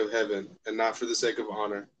the sake of heaven and not for the sake of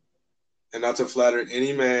honor, and not to flatter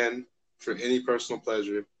any man for any personal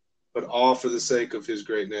pleasure, but all for the sake of his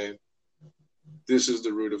great name. This is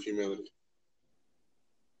the root of humility.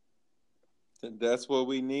 That's what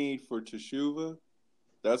we need for Teshuvah.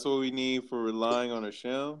 That's what we need for relying on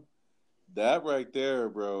Hashem. That right there,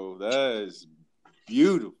 bro, that is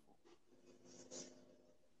beautiful.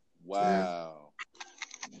 Wow.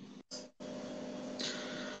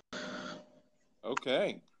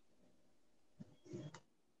 Okay.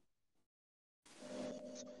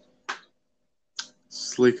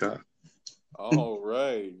 Slika. All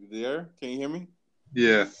right. You there? Can you hear me?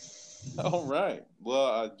 Yeah. All right. Well,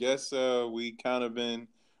 I guess we kind of been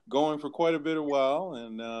going for quite a bit of while,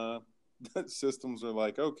 and systems are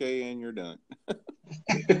like, okay, and you're done.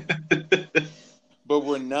 But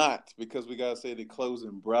we're not, because we got to say the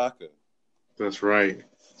closing bracha. That's right.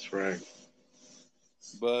 That's right.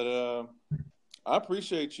 But I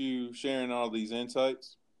appreciate you sharing all these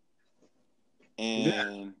insights.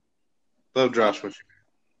 And love Joshua.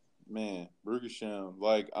 Man, Baruch Hashem.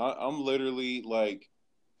 Like I'm literally like,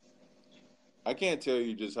 I can't tell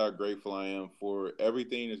you just how grateful I am for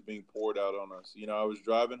everything that's being poured out on us. You know, I was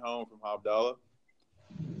driving home from Havdalah,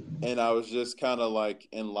 and I was just kind of like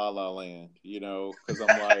in La La Land, you know, because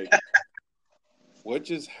I'm like, what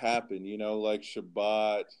just happened? You know, like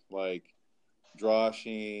Shabbat, like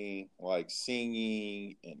droshing, like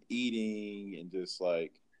singing and eating, and just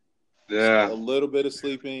like a little bit of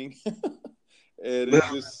sleeping. And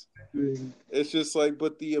it's just like,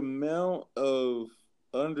 but the amount of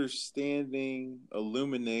understanding,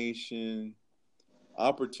 illumination,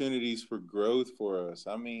 opportunities for growth for us.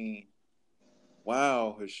 I mean,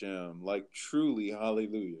 wow, Hashem, like truly,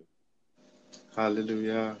 hallelujah.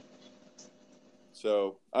 Hallelujah.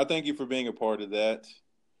 So I thank you for being a part of that.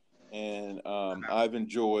 And I've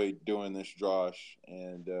enjoyed doing this, Josh.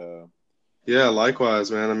 And yeah,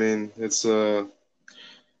 likewise, man. I mean, it's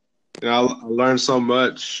I learned so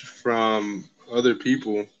much from other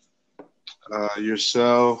people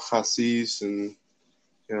yourself, Hasis, and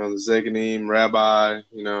the Zeganim, Rabbi.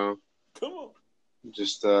 Come on.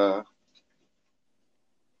 Just I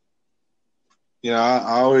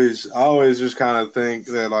always just kind of think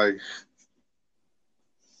that like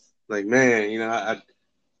man, I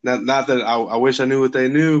not that I wish I knew what they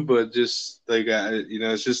knew, but just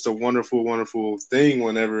it's just a wonderful, wonderful thing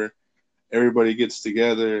whenever everybody gets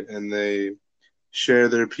together and they share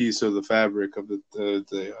their piece of the fabric of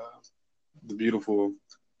the beautiful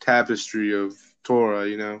tapestry of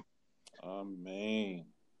Torah. Amen.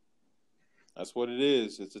 That's what it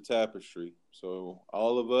is. It's a tapestry. So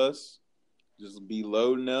all of us just be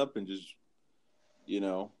loading up and just,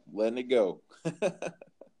 letting it go.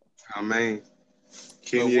 Amen. So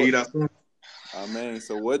Can you eat what? up? Amen.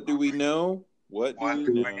 So what do we know? What do What we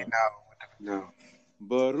do we know? know?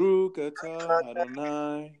 Baruch atah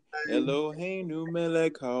Adonai Eloheinu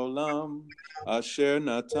melech haolam asher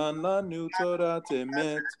natan lanu Torah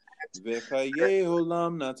emet v'chaye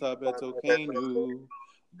olam nata betokenu.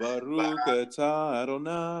 Baruch atah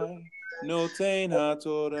Adonai noten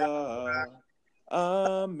haTorah.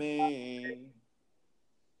 Amen.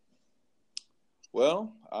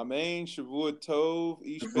 Well, Amen. Shavua Tov,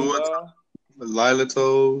 Ish Pelah, Lila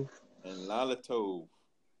Tov. and Lala Tov.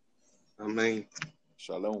 Amen.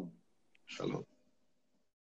 Shalom. Shalom.